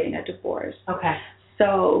parents are getting a divorce. Okay.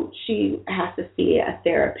 So she has to see a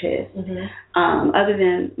therapist, other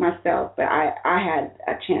than myself, but I had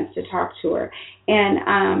a chance to talk to her.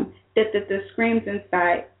 And that the screams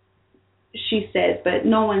inside, she says, but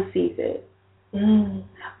no one sees it.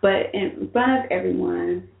 But in front of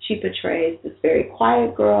everyone, she portrays this very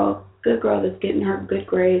quiet girl, good girl that's getting her good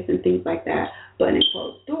grades and things like that. But in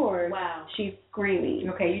closed doors, she's screaming.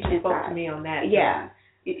 Okay, you just spoke to me on that. Yeah.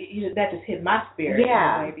 That just hit my spirit in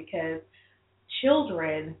a way, because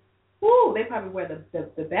children, they probably wear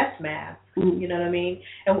the best mask. You know what I mean?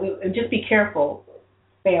 And just be careful,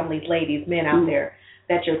 families, ladies, men out there,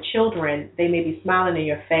 that your children, they may be smiling in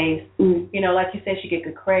your face. Like you said, she get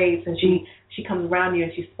good grades, and she comes around you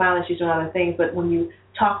and she's smiling, she's doing other things, but when you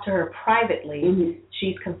talk to her privately,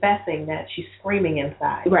 she's confessing that she's screaming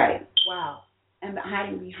inside. Right. Wow. And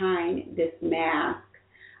hiding behind this mask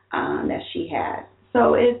that she had.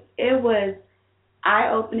 So it was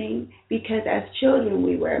eye-opening, because as children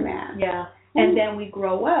we wear masks. Yeah. And then we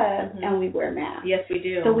grow up and we wear masks. Yes, we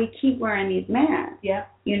do. So we keep wearing these masks. Yeah.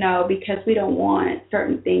 Because we don't want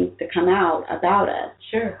certain things to come out about us.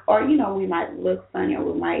 Sure. Or, we might look funny,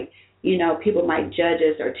 or we might, people might judge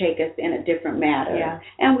us or take us in a different manner. Yeah.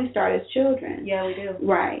 And we start as children. Yeah, we do.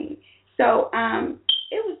 Right. So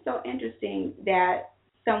it was so interesting that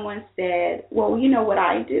someone said, well, you know what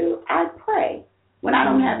I do? I pray when I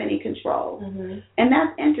don't have any control. And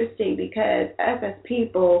that's interesting, because us as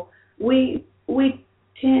people, we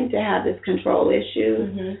tend to have this control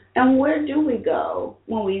issue. And where do we go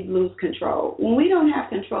when we lose control? When we don't have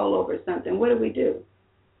control over something, what do?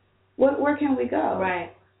 Where can we go?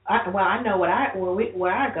 Right. I know where I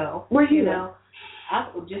go. Where you I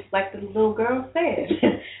just like the little girl said.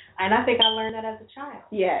 And I think I learned that as a child.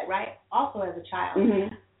 Yeah. Right? Also as a child.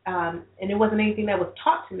 And it wasn't anything that was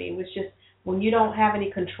taught to me. It was just, when you don't have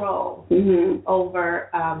any control over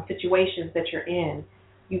situations that you're in,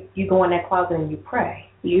 you go in that closet and you pray.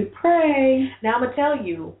 You pray. Now I'm going to tell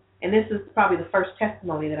you, and this is probably the first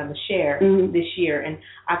testimony that I'm going to share this year, and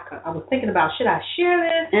I was thinking about, should I share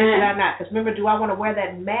this? Should I not? Because remember, do I want to wear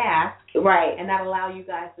that mask and not allow you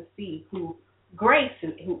guys to see who Grace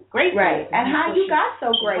is? Right. And how you got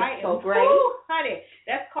so graceful, right. Grace. Ooh, honey,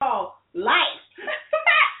 that's called life.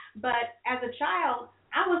 But as a child,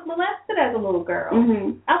 I was molested as a little girl.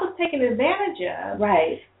 I was taken advantage of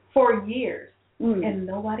for years, and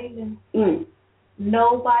nobody knew.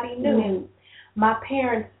 Nobody knew. My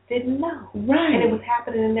parents didn't know. And it was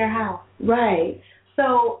happening in their house.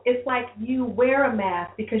 So it's like you wear a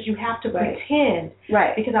mask because you have to pretend.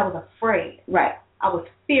 Because I was afraid. I was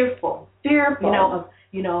fearful.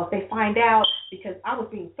 If they find out, because I was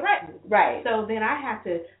being threatened. So then I had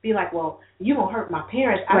to be like, well, you're going to hurt my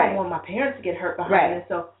parents. I don't want my parents to get hurt behind me.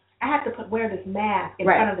 So I had to wear this mask in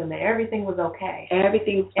front of them that everything was okay.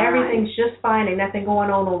 Everything's fine. Everything's just fine and nothing going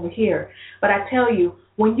on over here. But I tell you,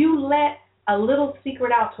 when you let a little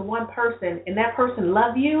secret out to one person and that person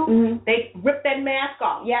love you, they rip that mask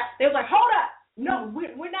off. Yeah. They was like, hold up. No,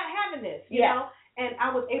 we're not having this, you know. And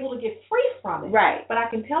I was able to get free from it. Right. But I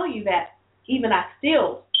can tell you that even I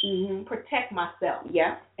still protect myself.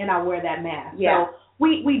 Yeah. And I wear that mask. Yeah. So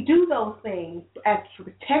we do those things as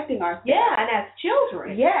protecting ourselves. Yeah, and as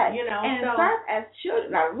children. Yes. You know. And so, first, as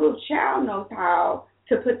children, a little child knows how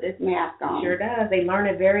to put this mask on. Sure does. They learn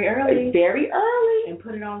it very early. Very early. And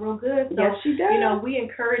put it on real good. So, yes, she does. You know, we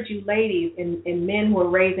encourage you ladies and men who are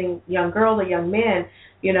raising young girls or young men,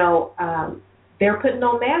 you know, they're putting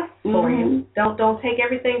on masks for you. Don't take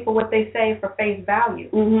everything for what they say for face value.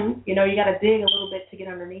 You know, you got to dig a little bit to get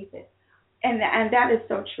underneath it. And that is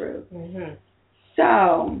so true.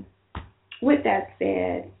 So, with that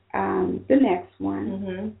said, the next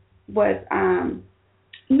one was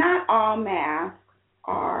not all masks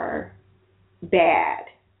are bad.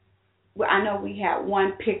 Well, I know we had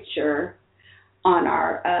one picture on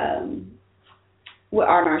our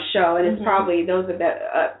show, and it's probably those of the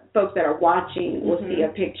folks that are watching will see a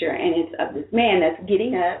picture, and it's of this man that's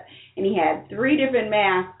getting up, and he had 3 different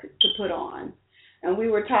masks to put on. And we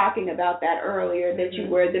were talking about that earlier, that you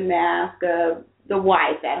wear the mask of the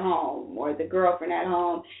wife at home or the girlfriend at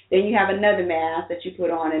home. Then you have another mask that you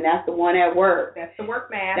put on, and that's the one at work. That's the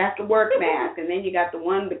work mask. That's the work mask. And then you got the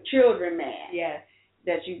one, the children mask. Yes.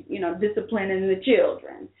 That you know, disciplining the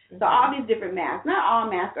children. So all these different masks. Not all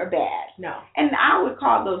masks are bad. No. And I would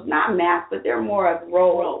call those not masks, but they're more of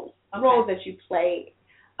roles. Roles that you play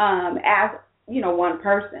as, you know, one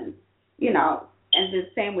person. You know, and the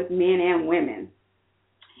same with men and women.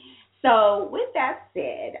 So with that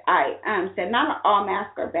said, I said not all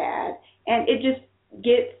masks are bad, and it just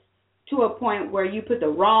gets to a point where you put the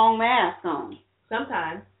wrong mask on.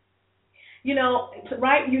 Sometimes. You know,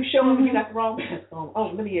 right, you show them you got the wrong mask on. Oh,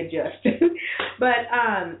 let me adjust. But,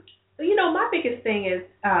 you know, my biggest thing is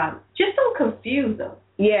just don't confuse them.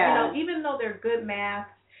 Yeah. You know, even though they're good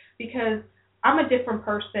masks, because I'm a different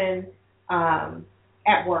person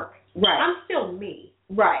at work. Right. I'm still me.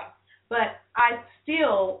 Right. But I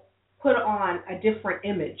still put on a different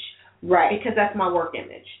image. Right. Because that's my work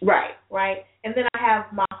image. Right. Right. And then I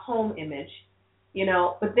have my home image, you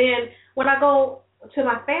know. But then when I go to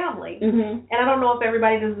my family, and I don't know if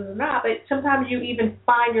everybody does this or not, but sometimes you even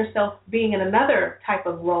find yourself being in another type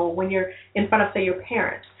of role when you're in front of, say, your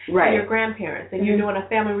parents or your grandparents, and you're doing a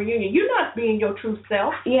family reunion. You're not being your true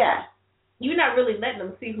self. Yeah. You're not really letting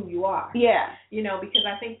them see who you are. Yeah. You know, because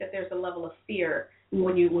I think that there's a level of fear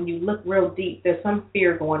when you look real deep. There's some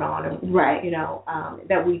fear going on, and, you know,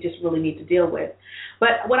 that we just really need to deal with.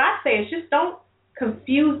 But what I say is just don't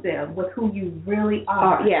confuse them with who you really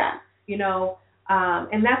are. Yeah. You know,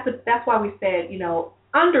 and that's why we said, you know,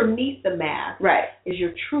 underneath the mask is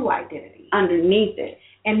your true identity. Underneath it.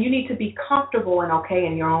 And you need to be comfortable and okay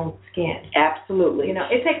in your own skin. Absolutely. You know,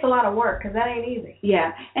 it takes a lot of work because that ain't easy.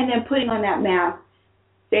 Yeah, and then putting on that mask,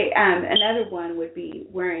 another one would be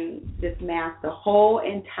wearing this mask the whole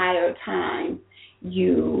entire time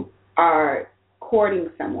you are courting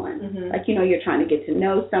someone. Like, you know, you're trying to get to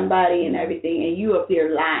know somebody and everything, and you up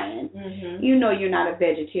there lying. You know you're not a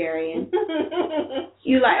vegetarian.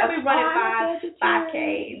 You like, I'll be running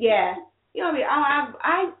 5K. Yeah. You know,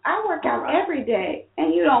 I work out every day,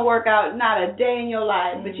 and you don't work out not a day in your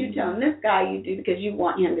life, but you telling this guy you do because you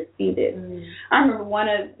want him to see this. I remember one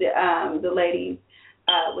of the ladies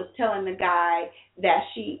was telling the guy that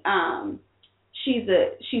she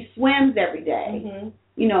swims every day.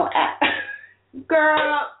 You know,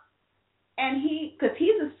 girl, and because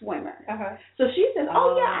he's a swimmer. So she says,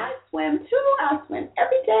 oh yeah, I swim too. I swim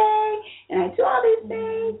every day, and I do all these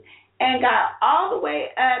things. And got all the way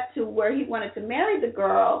up to where he wanted to marry the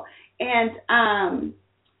girl, and come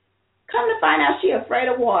to find out she afraid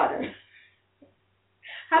of water.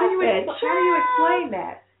 How do you explain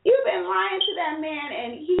that? You've been lying to that man,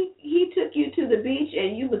 and he took you to the beach,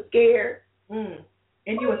 and you were scared. And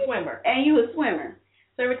you a swimmer. And you a swimmer.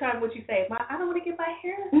 So every time what you say, I don't want to get my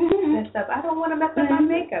hair messed up. I don't want to mess up my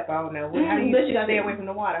makeup. I don't know. How do you stay away from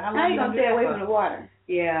the water? How you going to stay away from the water?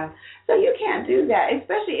 Yeah. So you can't do that,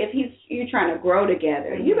 especially if you're trying to grow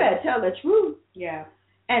together. You better tell the truth. Yeah.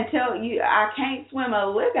 And tell you, I can't swim a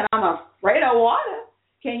lick and I'm afraid of water.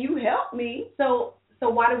 Can you help me? So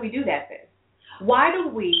why do we do that then? Why do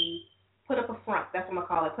we put up a front? That's what I'm going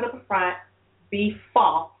to call it. Put up a front, be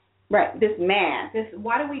false. Right, this mask.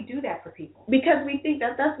 Why do we do that for people? Because we think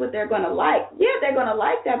that that's what they're going to like. Yeah, they're going to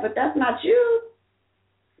like that, but that's not you.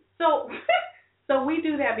 So we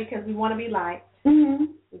do that because we want to be liked.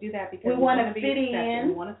 We do that because we want to be fit accepted. in.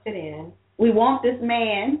 We want to fit in. We want this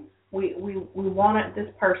man. We want this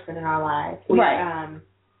person in our lives. Right.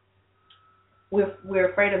 We're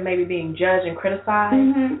afraid of maybe being judged and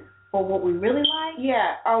criticized for what we really like.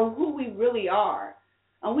 Yeah, or who we really are.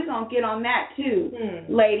 And we're going to get on that too,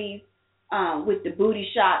 ladies, with the booty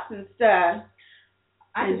shots and stuff.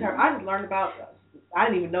 I just learned about, I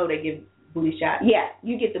didn't even know they give booty shots. Yeah,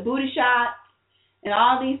 you get the booty shots and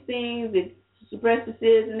all these things, the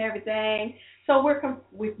breastises and everything. So we're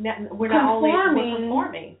conforming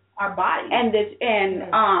our body.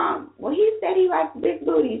 Well, he said he likes big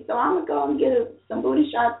booties, so I'm gonna go and get some booty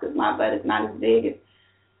shots because my butt is not as big as.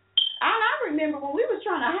 I remember when we was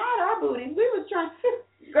trying to hide our booties. We was trying,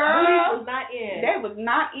 girl. Booties was not in. They was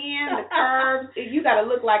not in the curves. You got to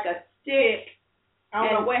look like a stick. I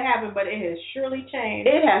don't know what happened, but it has surely changed.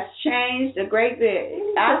 It has changed a great bit.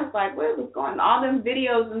 I was like, what was going on? All them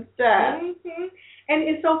videos and stuff. And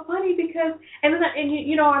it's so funny because, and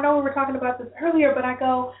you know, I know we were talking about this earlier, but I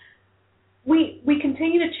go, we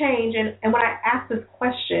continue to change, and when I ask this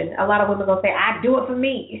question, a lot of women go say, I do it for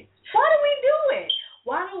me. Why do we do it?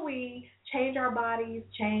 Why do we change our bodies,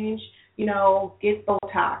 get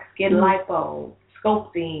Botox, get lipo,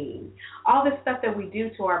 sculpting, all this stuff that we do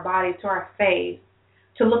to our body, to our face,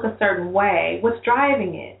 to look a certain way? What's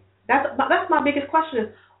driving it? That's my biggest question is,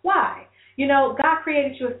 why? God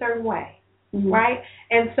created you a certain way, right?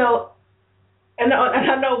 And so, and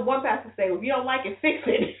I know one pastor say, well, if you don't like it, fix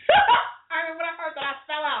it. I mean, when I heard that, I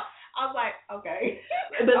fell out. I was like, okay.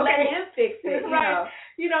 But let him fix it, right.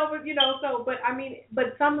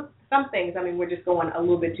 But some things, we're just going a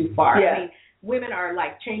little bit too far. Yeah. I mean, women are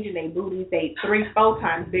like changing their booties. They 3-4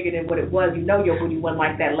 times bigger than what it was. Your booty wasn't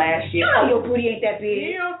like that last year. No, your booty ain't that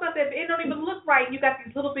big. It's not that big. It don't even look right. You got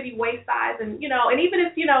these little bitty waist size, and and even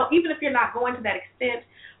if you're not going to that extent,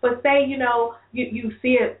 but say you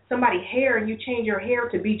see somebody's hair and you change your hair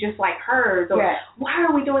to be just like hers. Or why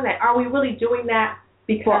are we doing that? Are we really doing that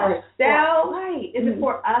because for ourselves? Right? Is it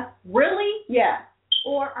for us? Really? Yeah.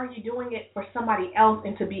 Or are you doing it for somebody else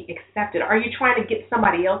and to be accepted? Are you trying to get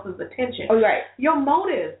somebody else's attention? Oh, right. Your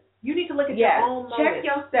motive. You need to look at your own motive. Check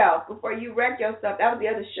yourself before you wreck yourself. That was the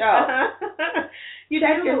other show.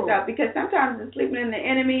 Check yourself, because sometimes the sleeping in the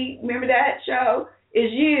enemy, remember that show,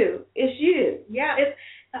 is you. It's you. Yeah,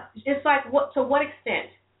 it's like, to what extent,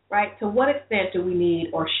 right? To what extent do we need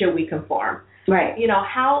or should we conform? Right.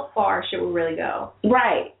 How far should we really go?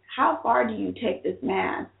 Right. How far do you take this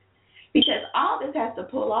mask? Because all this has to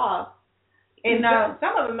pull off. And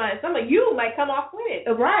some of you might come off with it.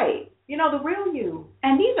 Right. The real you.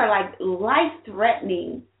 And these are like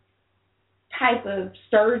life-threatening type of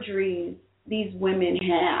surgeries these women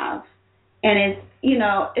have. And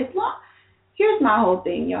it's not. Here's my whole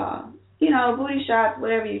thing, y'all. Booty shots,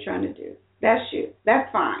 whatever you're trying to do. That's you.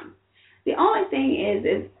 That's fine. The only thing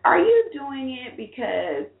is are you doing it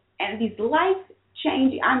because, and these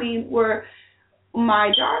life-changing,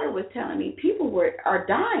 my daughter was telling me people are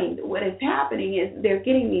dying. What is happening is they're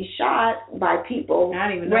getting these shots by people,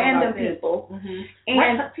 random people,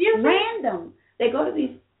 and random. They go to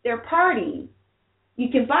their parties. You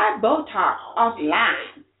can buy Botox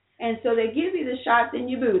offline, and so they give you the shots in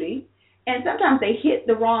your booty. And sometimes they hit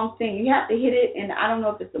the wrong thing. You have to hit it, and I don't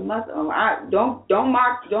know if it's a muscle. Don't say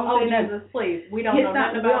nothing. Jesus, please. We don't know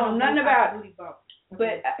nothing about booty bump.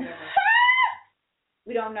 But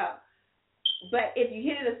we don't know. But if you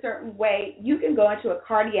hit it a certain way, you can go into a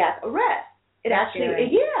cardiac arrest.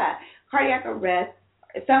 Cardiac arrest.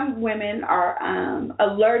 Some women are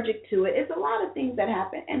allergic to it. It's a lot of things that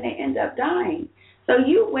happen, and they end up dying. So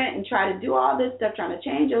you went and tried to do all this stuff, trying to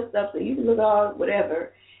change your stuff so you can look all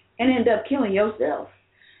whatever, and end up killing yourself.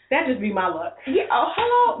 That just be my luck. Yeah. Oh,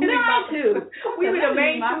 hello. Me too. We would have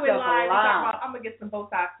made you in line. I'm gonna get some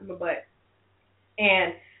Botox in my butt,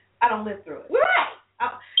 and I don't live through it. Right.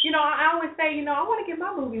 I always say, I want to get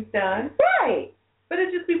my movies done. Right. But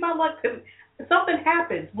it just be my luck because something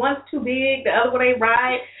happens. One's too big, the other one ain't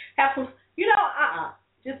right.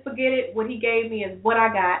 Just forget it. What he gave me is what I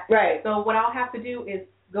got. Right. So what I'll have to do is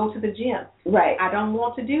go to the gym. Right. I don't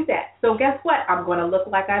want to do that. So guess what? I'm going to look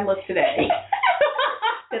like I look today.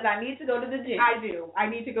 Because I need to go to the gym. I do. I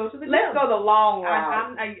need to go to the gym. Let's go the long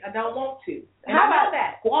route. I don't want to. And How about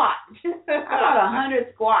that? Squat? How about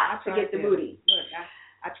 100 squats to get the booty? Look,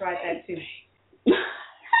 I tried that too.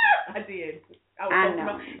 I did. I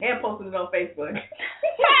know. And posted it on Facebook.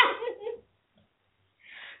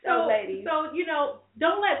 So, ladies. So,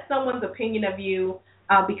 don't let someone's opinion of you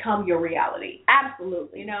become your reality.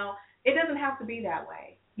 Absolutely. It doesn't have to be that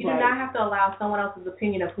way. You do not have to allow someone else's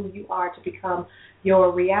opinion of who you are to become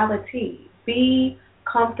your reality. Be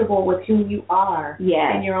comfortable with who you are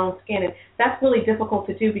yes. in your own skin. And that's really difficult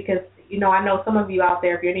to do because, you know, I know some of you out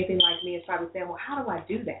there, if you're anything like me, is probably saying, well, how do I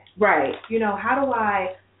do that? Right. You know, how do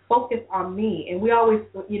I focus on me? And we always,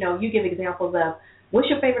 you know, you give examples of, what's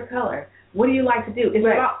your favorite color? What do you like to do? It's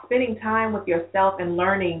right. about spending time with yourself and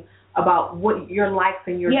learning about what your likes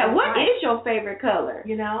and your dislikes. What is your favorite color?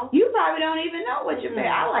 You know? You probably don't even know what your favorite.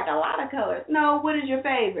 I like a lot of colors. No, what is your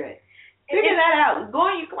favorite? Figure that out. Go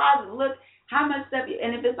in your closet, look how much stuff you,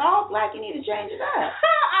 and if it's all black, you need to change it up.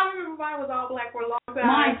 I remember mine was all black for a long time.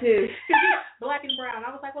 Mine too. Black and brown.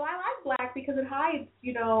 I was like, well, I like black because it hides,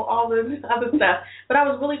 you know, all the other stuff. But I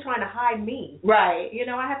was really trying to hide me. Right. You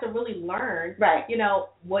know, I had to really learn, right. you know,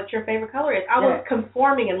 what your favorite color is. I was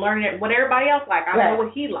conforming and learning what everybody else liked. I know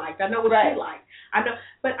what he liked. I know what she liked. I know,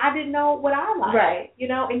 but I didn't know what I liked. Right. You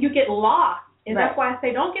know, and you get lost. And that's why I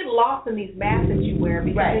say don't get lost in these masks that you wear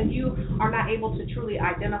because then you are not able to truly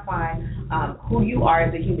identify who you are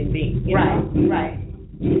as a human being. You know? Right.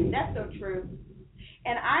 That's so true.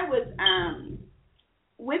 And I was,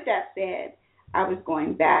 with that said, I was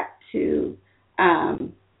going back to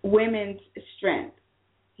women's strength,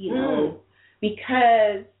 you know,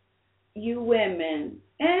 because you women,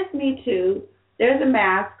 and it's me too, there's a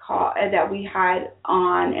mask that we hide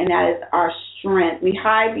on, and that is our strength. We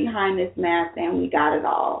hide behind this mask, and we got it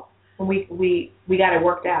all. And we got it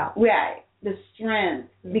worked out. Right, the strength.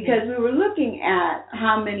 Because we were looking at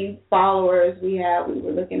how many followers we have. We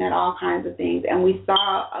were looking at all kinds of things, and we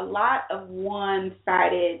saw a lot of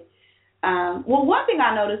one-sided. Well, one thing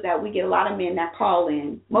I noticed that we get a lot of men that call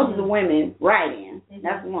in. Most of the women write in.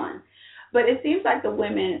 That's one. But it seems like the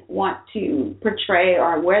women want to portray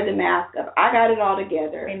or wear the mask of, I got it all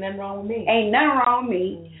together. Ain't nothing wrong with me. Ain't nothing wrong with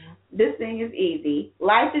me. This thing is easy.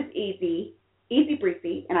 Life is easy, easy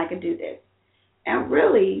breezy, and I can do this. And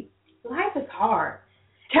really, life is hard.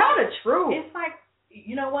 Tell the truth. It's like,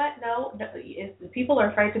 you know what? No, people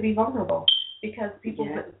are afraid to be vulnerable because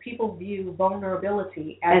people view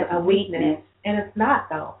vulnerability as a weakness. And it's not,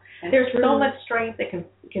 though. There's so much strength that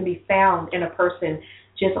can be found in a person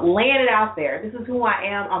just laying it out there. This is who I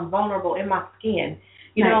am. I'm vulnerable in my skin.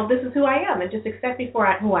 You know, this is who I am, and just accept me for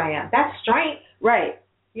who I am. That's strength. Right.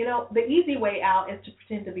 You know, the easy way out is to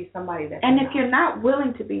pretend to be somebody that. And if you're not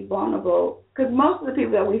willing to be vulnerable, because most of the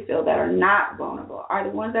people that we feel that are not vulnerable are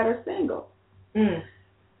the ones that are single.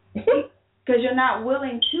 Because you're not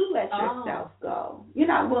willing to let yourself go. You're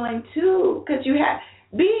not willing to, because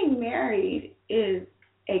being married is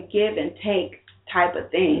a give and take type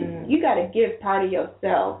of thing. You got to give part of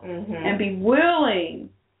yourself and be willing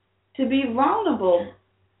to be vulnerable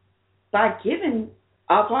by giving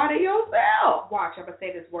a part of yourself. Watch, I'm going to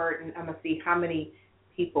say this word and I'm going to see how many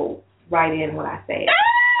people write in when I say it.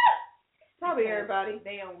 Probably everybody.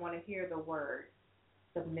 They don't want to hear the word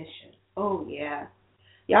submission. Oh, yeah.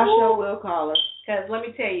 Y'all sure will call us. Because let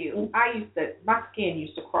me tell you, my skin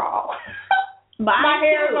used to crawl. My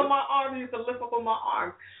hairs on my arms used to lift up on my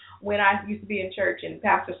arms when I used to be in church and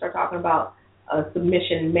pastors start talking about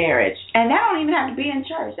submission in marriage. And that don't even have to be in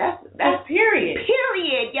church. That's period.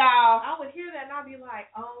 Period, y'all. I would hear that and I'd be like,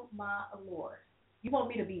 oh my Lord, you want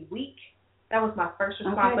me to be weak? That was my first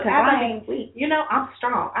response. Okay, but I ain't weak. You know, I'm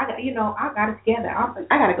strong. I got it together.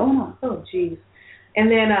 I got it going on. Oh, jeez.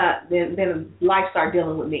 And then life started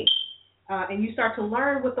dealing with me. And you start to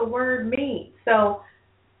learn what the word means. So,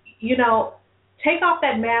 you know, take off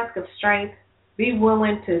that mask of strength. Be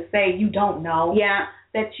willing to say you don't know. Yeah.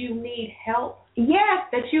 That you need help. Yes.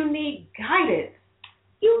 That you need guidance.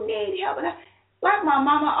 You need help. Like my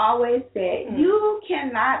mama always said, you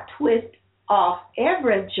cannot twist off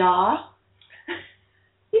every jaw.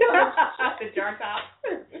 You know, the jar top.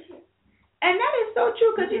 And that is so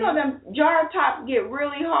true because, you know, them jar tops get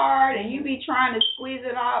really hard and you be trying to squeeze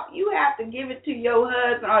it off. You have to give it to your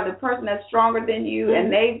husband or the person that's stronger than you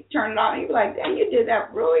and they turn it off and you be like, damn, you did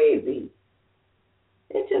that real easy.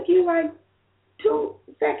 It took you like 2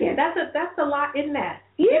 seconds. That's a lot in that.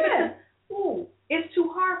 Yeah. It's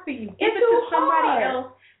too hard for you. Give it to somebody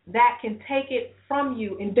else that can take it from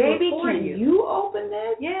you and do it for you. Baby, can you open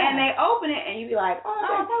this? Yeah. And they open it and you be like, oh,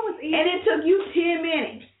 that was easy. And it took you 10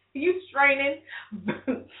 minutes. You straining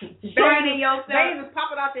yourself. Veins is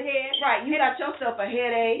popping out your head. Right, you got yourself a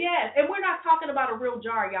headache. Yes, and we're not talking about a real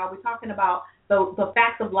jar, y'all. We're talking about the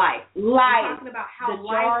facts of life. Life. We're talking about how the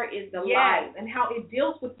life jar is the life. and how it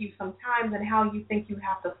deals with you sometimes and how you think you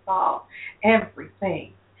have to solve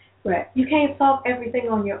everything. Right. You can't solve everything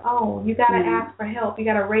on your own. You got to ask for help. You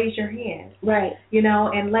got to raise your hand. Right. You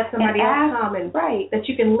know, and let somebody else come and that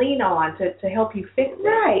you can lean on to help you fix it.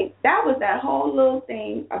 Right. That was that whole little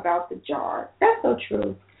thing about the jar. That's so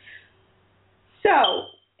true. So,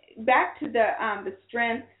 back to the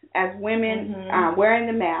strength as women, wearing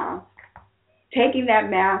the mask, taking that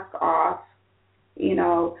mask off, you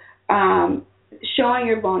know, showing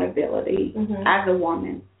your vulnerability as a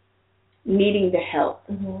woman, needing the help.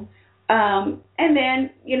 And then,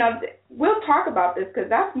 you know, we'll talk about this because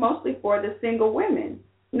that's mostly for the single women,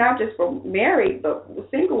 not just for married, but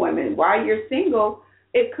single women. While you're single,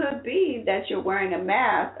 it could be that you're wearing a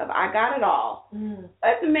mask of I got it all.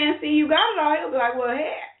 Let the man see you got it all. He'll be like, well,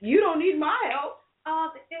 heck, you don't need my help.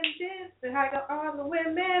 All the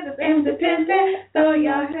women is independent. Throw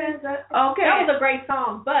your hands up. Okay. That was a great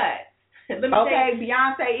song, but let me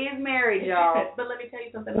Beyonce is married, y'all. But let me tell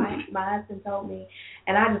you something. My husband told me,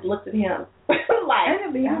 and I just looked at him like,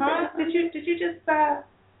 did you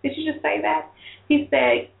just say that? He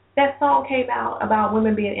said that song came out about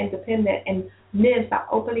women being independent and men stop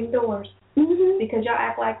opening doors because y'all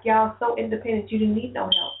act like y'all so independent you didn't need no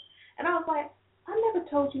help. And I was like, I never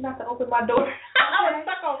told you not to open my door. I was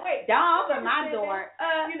stuck on wait. Don't open my door.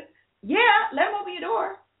 Let him open your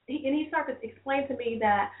door. He started to explain to me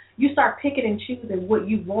that you start picking and choosing what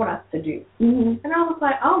you want us to do. And I was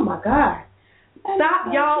like, oh, my God.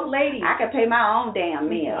 Stop, y'all ladies. I can pay my own damn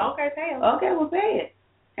meal. Okay, pay them. Okay, well, pay it.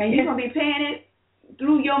 And you're going to be paying it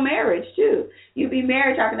through your marriage, too. You'll be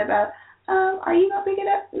married talking about, are you going to pick it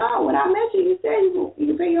up? No, when I met you, you said you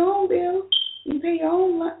can pay your own bill. You can pay your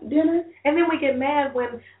own dinner. And then we get mad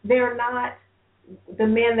when they're not the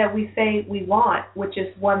men that we say we want, which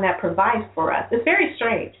is one that provides for us. It's very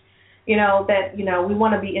strange, you know, that, you know, we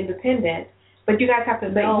want to be independent, but you guys have to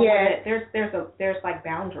know that there's like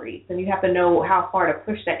boundaries, and you have to know how far to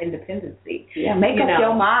push that independency. Yeah, make up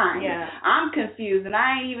your mind. Yeah. I'm confused, and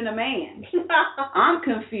I ain't even a man. I'm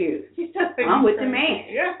confused. I'm with the man.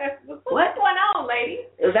 What's going on, ladies?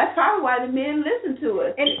 That's probably why the men listen to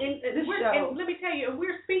us. And let me tell you,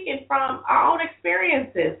 we're speaking from our own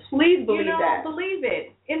experiences. Please believe that. Believe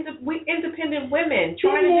it. We independent women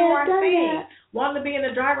trying to do our thing. Want to be in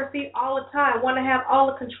the driver's seat all the time. Want to have all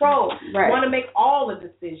the control. Right. Want to make all the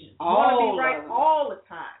decisions. Want to be right all the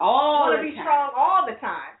time. Want to be strong all the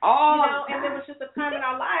time. And there was just a time in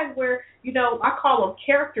our lives where, you know, I call them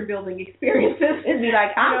character building experiences. It'd be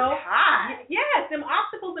like, I'm hot. Yes, them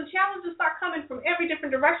obstacles and challenges start coming from every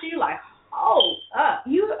different direction. You're like, hold up.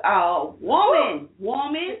 You are a woman.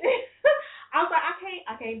 I was like,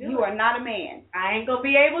 I can't do it. You are not a man. I ain't gonna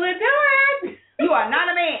be able to do it. You are not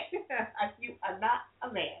a man. You are not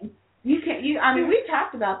a man. I mean, we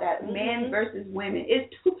talked about that. Men versus women.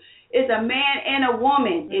 It's a man and a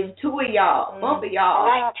woman. It's two of y'all. Both of y'all.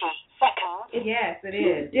 90 seconds. Yes, it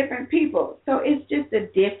is. Different people. So it's just a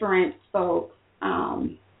difference, folks.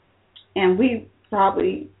 And we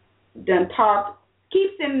probably done talked.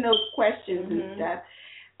 Keep sending those questions and stuff.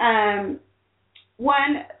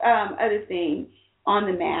 One other thing on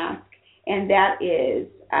the mask, and that is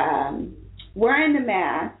wearing the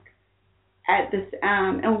mask at this,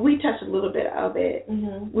 and we touched a little bit of it.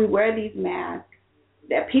 We wear these masks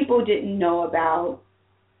that people didn't know about,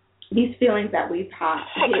 these feelings that we've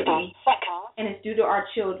hidden, and it's due to our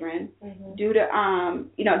children, due to our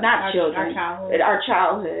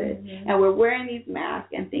childhood, and we're wearing these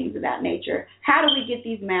masks and things of that nature. How do we get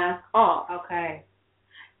these masks off? Okay.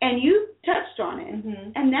 And you touched on it,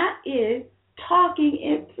 and that is talking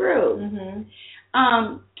it through.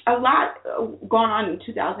 A lot going on in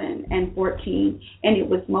 2014, and it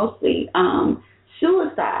was mostly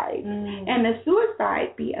suicide. And the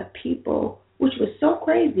suicide beat of people, which was so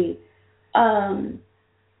crazy. The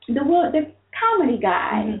comedy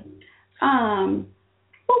guy,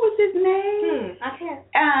 what was his name? I can't.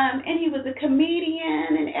 And he was a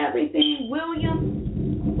comedian and everything.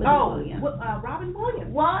 Robin Williams.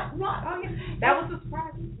 What? Oh, yeah. That was a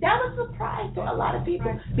surprise. That was a surprise to a lot of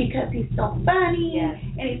people because he's so funny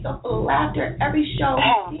and he's so full of laughter. Every show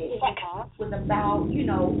he did was about, you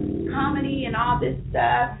know, comedy and all this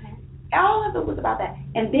stuff. All of it was about that.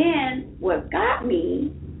 And then what got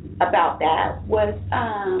me about that was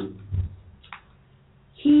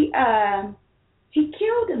he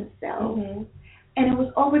killed himself, and it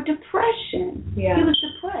was over depression. Yeah. He was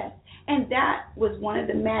depressed, and that was one of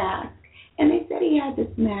the masks. And they said he had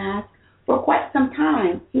this mask for quite some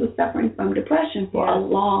time. He was suffering from depression for a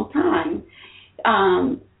long time.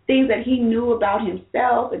 Things that he knew about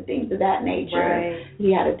himself and things of that nature. Right.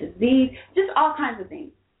 He had a disease, just all kinds of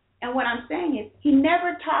things. And what I'm saying is he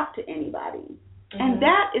never talked to anybody. And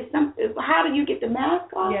that is something. How do you get the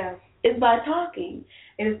mask off? Yes. It's by talking.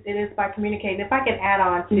 It is by communicating. If I can add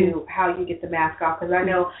on to how you get the mask off, because I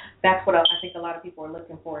know that's what I think a lot of people are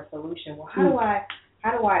looking for, a solution. Well, how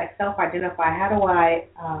do I self-identify? How do I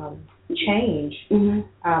change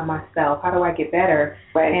myself? How do I get better?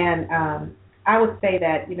 Right. And I would say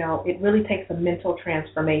that, it really takes a mental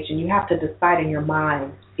transformation. You have to decide in your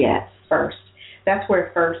mind first. That's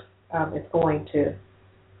where first it's going to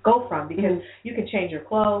go from, because you can change your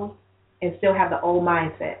clothes and still have the old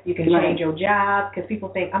mindset. You can change your job, because people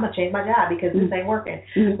think, I'm going to change my job because this ain't working,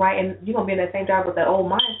 right? And you're going to be in that same job with that old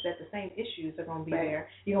mindset. The same issues are going to be there.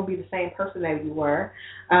 You're going to be the same person that you were.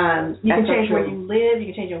 You can change where you live.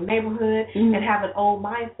 You can change your neighborhood and have an old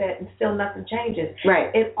mindset, and still nothing changes.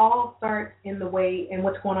 Right. It all starts in the way and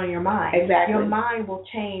what's going on in your mind. Exactly. Your mind will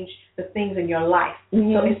change the things in your life.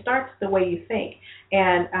 So it starts the way you think.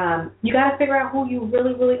 And you got to figure out who you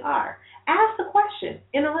really, really are. Ask the question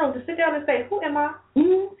in the room. Just sit down and say, who am I?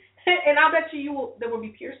 And I bet there will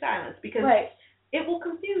be pure silence, because it will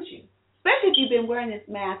confuse you. Especially if you've been wearing this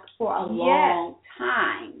mask for a long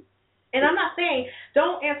time. And I'm not saying,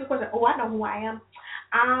 don't answer the question, I know who I am.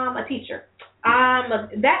 I'm a teacher.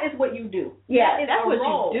 That is what you do. Yeah, that's what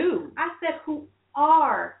role. You do. I said, who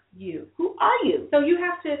are you? Who are you? So you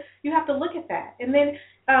have to look at that. And then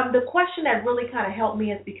the question that really kind of helped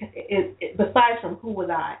me is, because besides from who was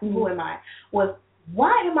I, who am I, was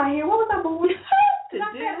why am I here? What was I born? Because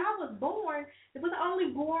I said I was born. Was I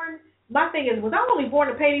only born? My thing is, was I only born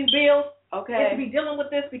to pay these bills? Okay. And to be dealing with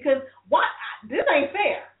this, because this ain't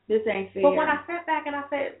fair. This ain't fair. But when I sat back and I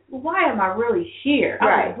said, why am I really here?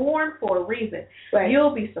 Right. I was born for a reason. Right.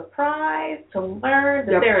 You'll be surprised to learn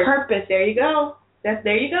that there is purpose. There you go.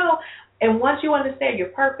 There you go. And once you understand your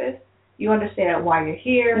purpose, you understand why you're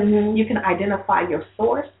here. You can identify your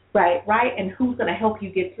source. Right. And who's going to help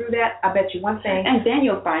you get through that? I bet you one thing. And then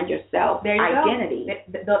you'll find yourself. There you identity.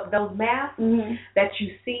 Go. Those masks that you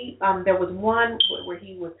see, there was one where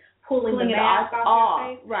he was pulling the mask off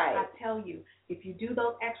your face. Right. I tell you, if you do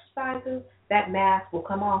those exercises, that mask will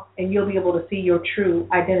come off, and you'll be able to see your true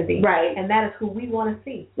identity. Right. And that is who we want to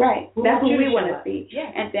see. Right. That's who we want to see.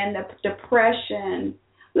 Yes. And then the depression.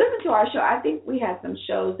 Listen to our show. I think we have some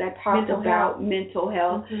shows that talk about mental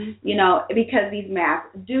health, because these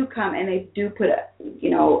masks do come and they do put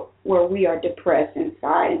where we are depressed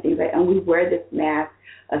inside and things like that. And we wear this mask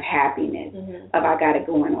of happiness, of I got it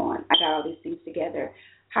going on. I got all these things together.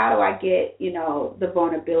 How do I get, the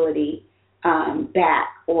vulnerability back,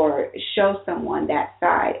 or show someone that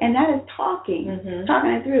side? And that is talking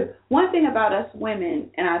it through. One thing about us women,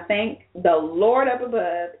 and I thank the Lord up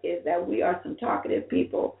above, is that we are some talkative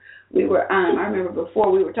people. We were, I remember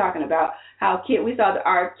before we were talking about how we saw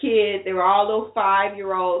our kids, they were all little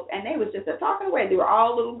 5-year-olds, and they was just talking away. They were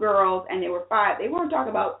all little girls, and they were 5. They weren't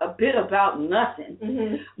talking about a bit about nothing,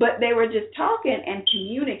 but they were just talking and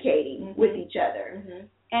communicating with each other.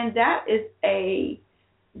 And that is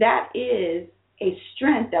a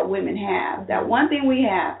strength that women have. That one thing we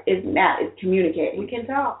have is communicating. We can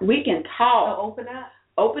talk. So open up.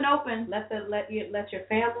 Open. Let your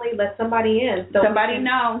family, let somebody in. So somebody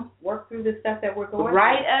know. Work through the stuff that we're going through.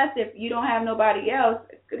 Write us if you don't have nobody else,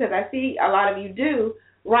 because I see a lot of you do.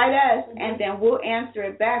 Write us, and then we'll answer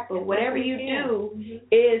it back. But whatever you do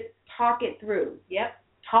is talk it through. Yep.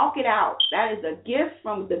 Talk it out. That is a gift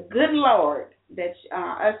from the good Lord that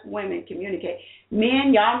us women communicate.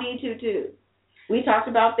 Men, y'all need to too. We talked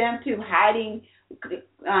about them too, hiding,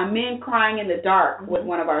 men crying in the dark was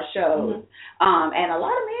one of our shows. And a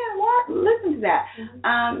lot of men listen to that.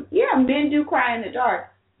 Men do cry in the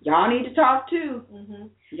dark. Y'all need to talk too.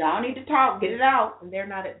 Y'all need to talk, get it out. And they're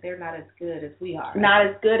not as good as we are. Not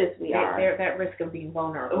as good as we are. They're that risk of being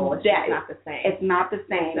vulnerable. It's not the same. It's not the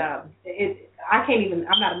same.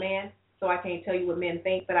 I'm not a man, so I can't tell you what men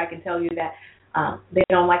think, but I can tell you that they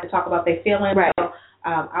don't like to talk about their feelings. Right. So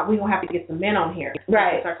we're going to have to get some men on here.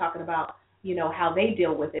 Right. Start talking about, how they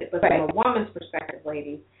deal with it. But from a woman's perspective,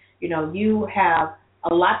 ladies, you have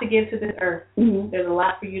a lot to give to this earth. There's a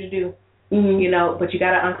lot for you to do. But you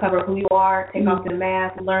got to uncover who you are, take off the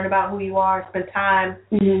mask, learn about who you are, spend time,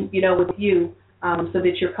 with you, so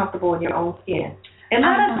that you're comfortable in your own skin. And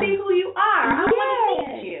let us see who you are. I want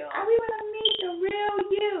to meet you. We want to meet the real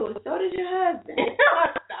you. So does your husband.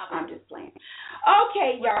 I'm just playing.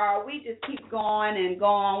 Okay, y'all, we just keep going and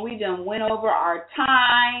going. We done went over our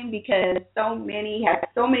time because so many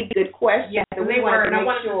good questions. Yeah, so we wanted to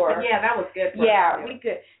make sure. That was good. We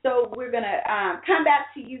good. So we're going to come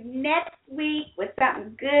back to you next week with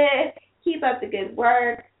something good. Keep up the good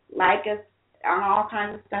work. Like us on all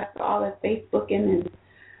kinds of stuff, all that Facebooking and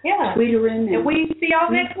Twittering. And we see y'all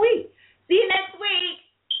next week. See you next week.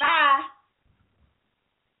 Bye.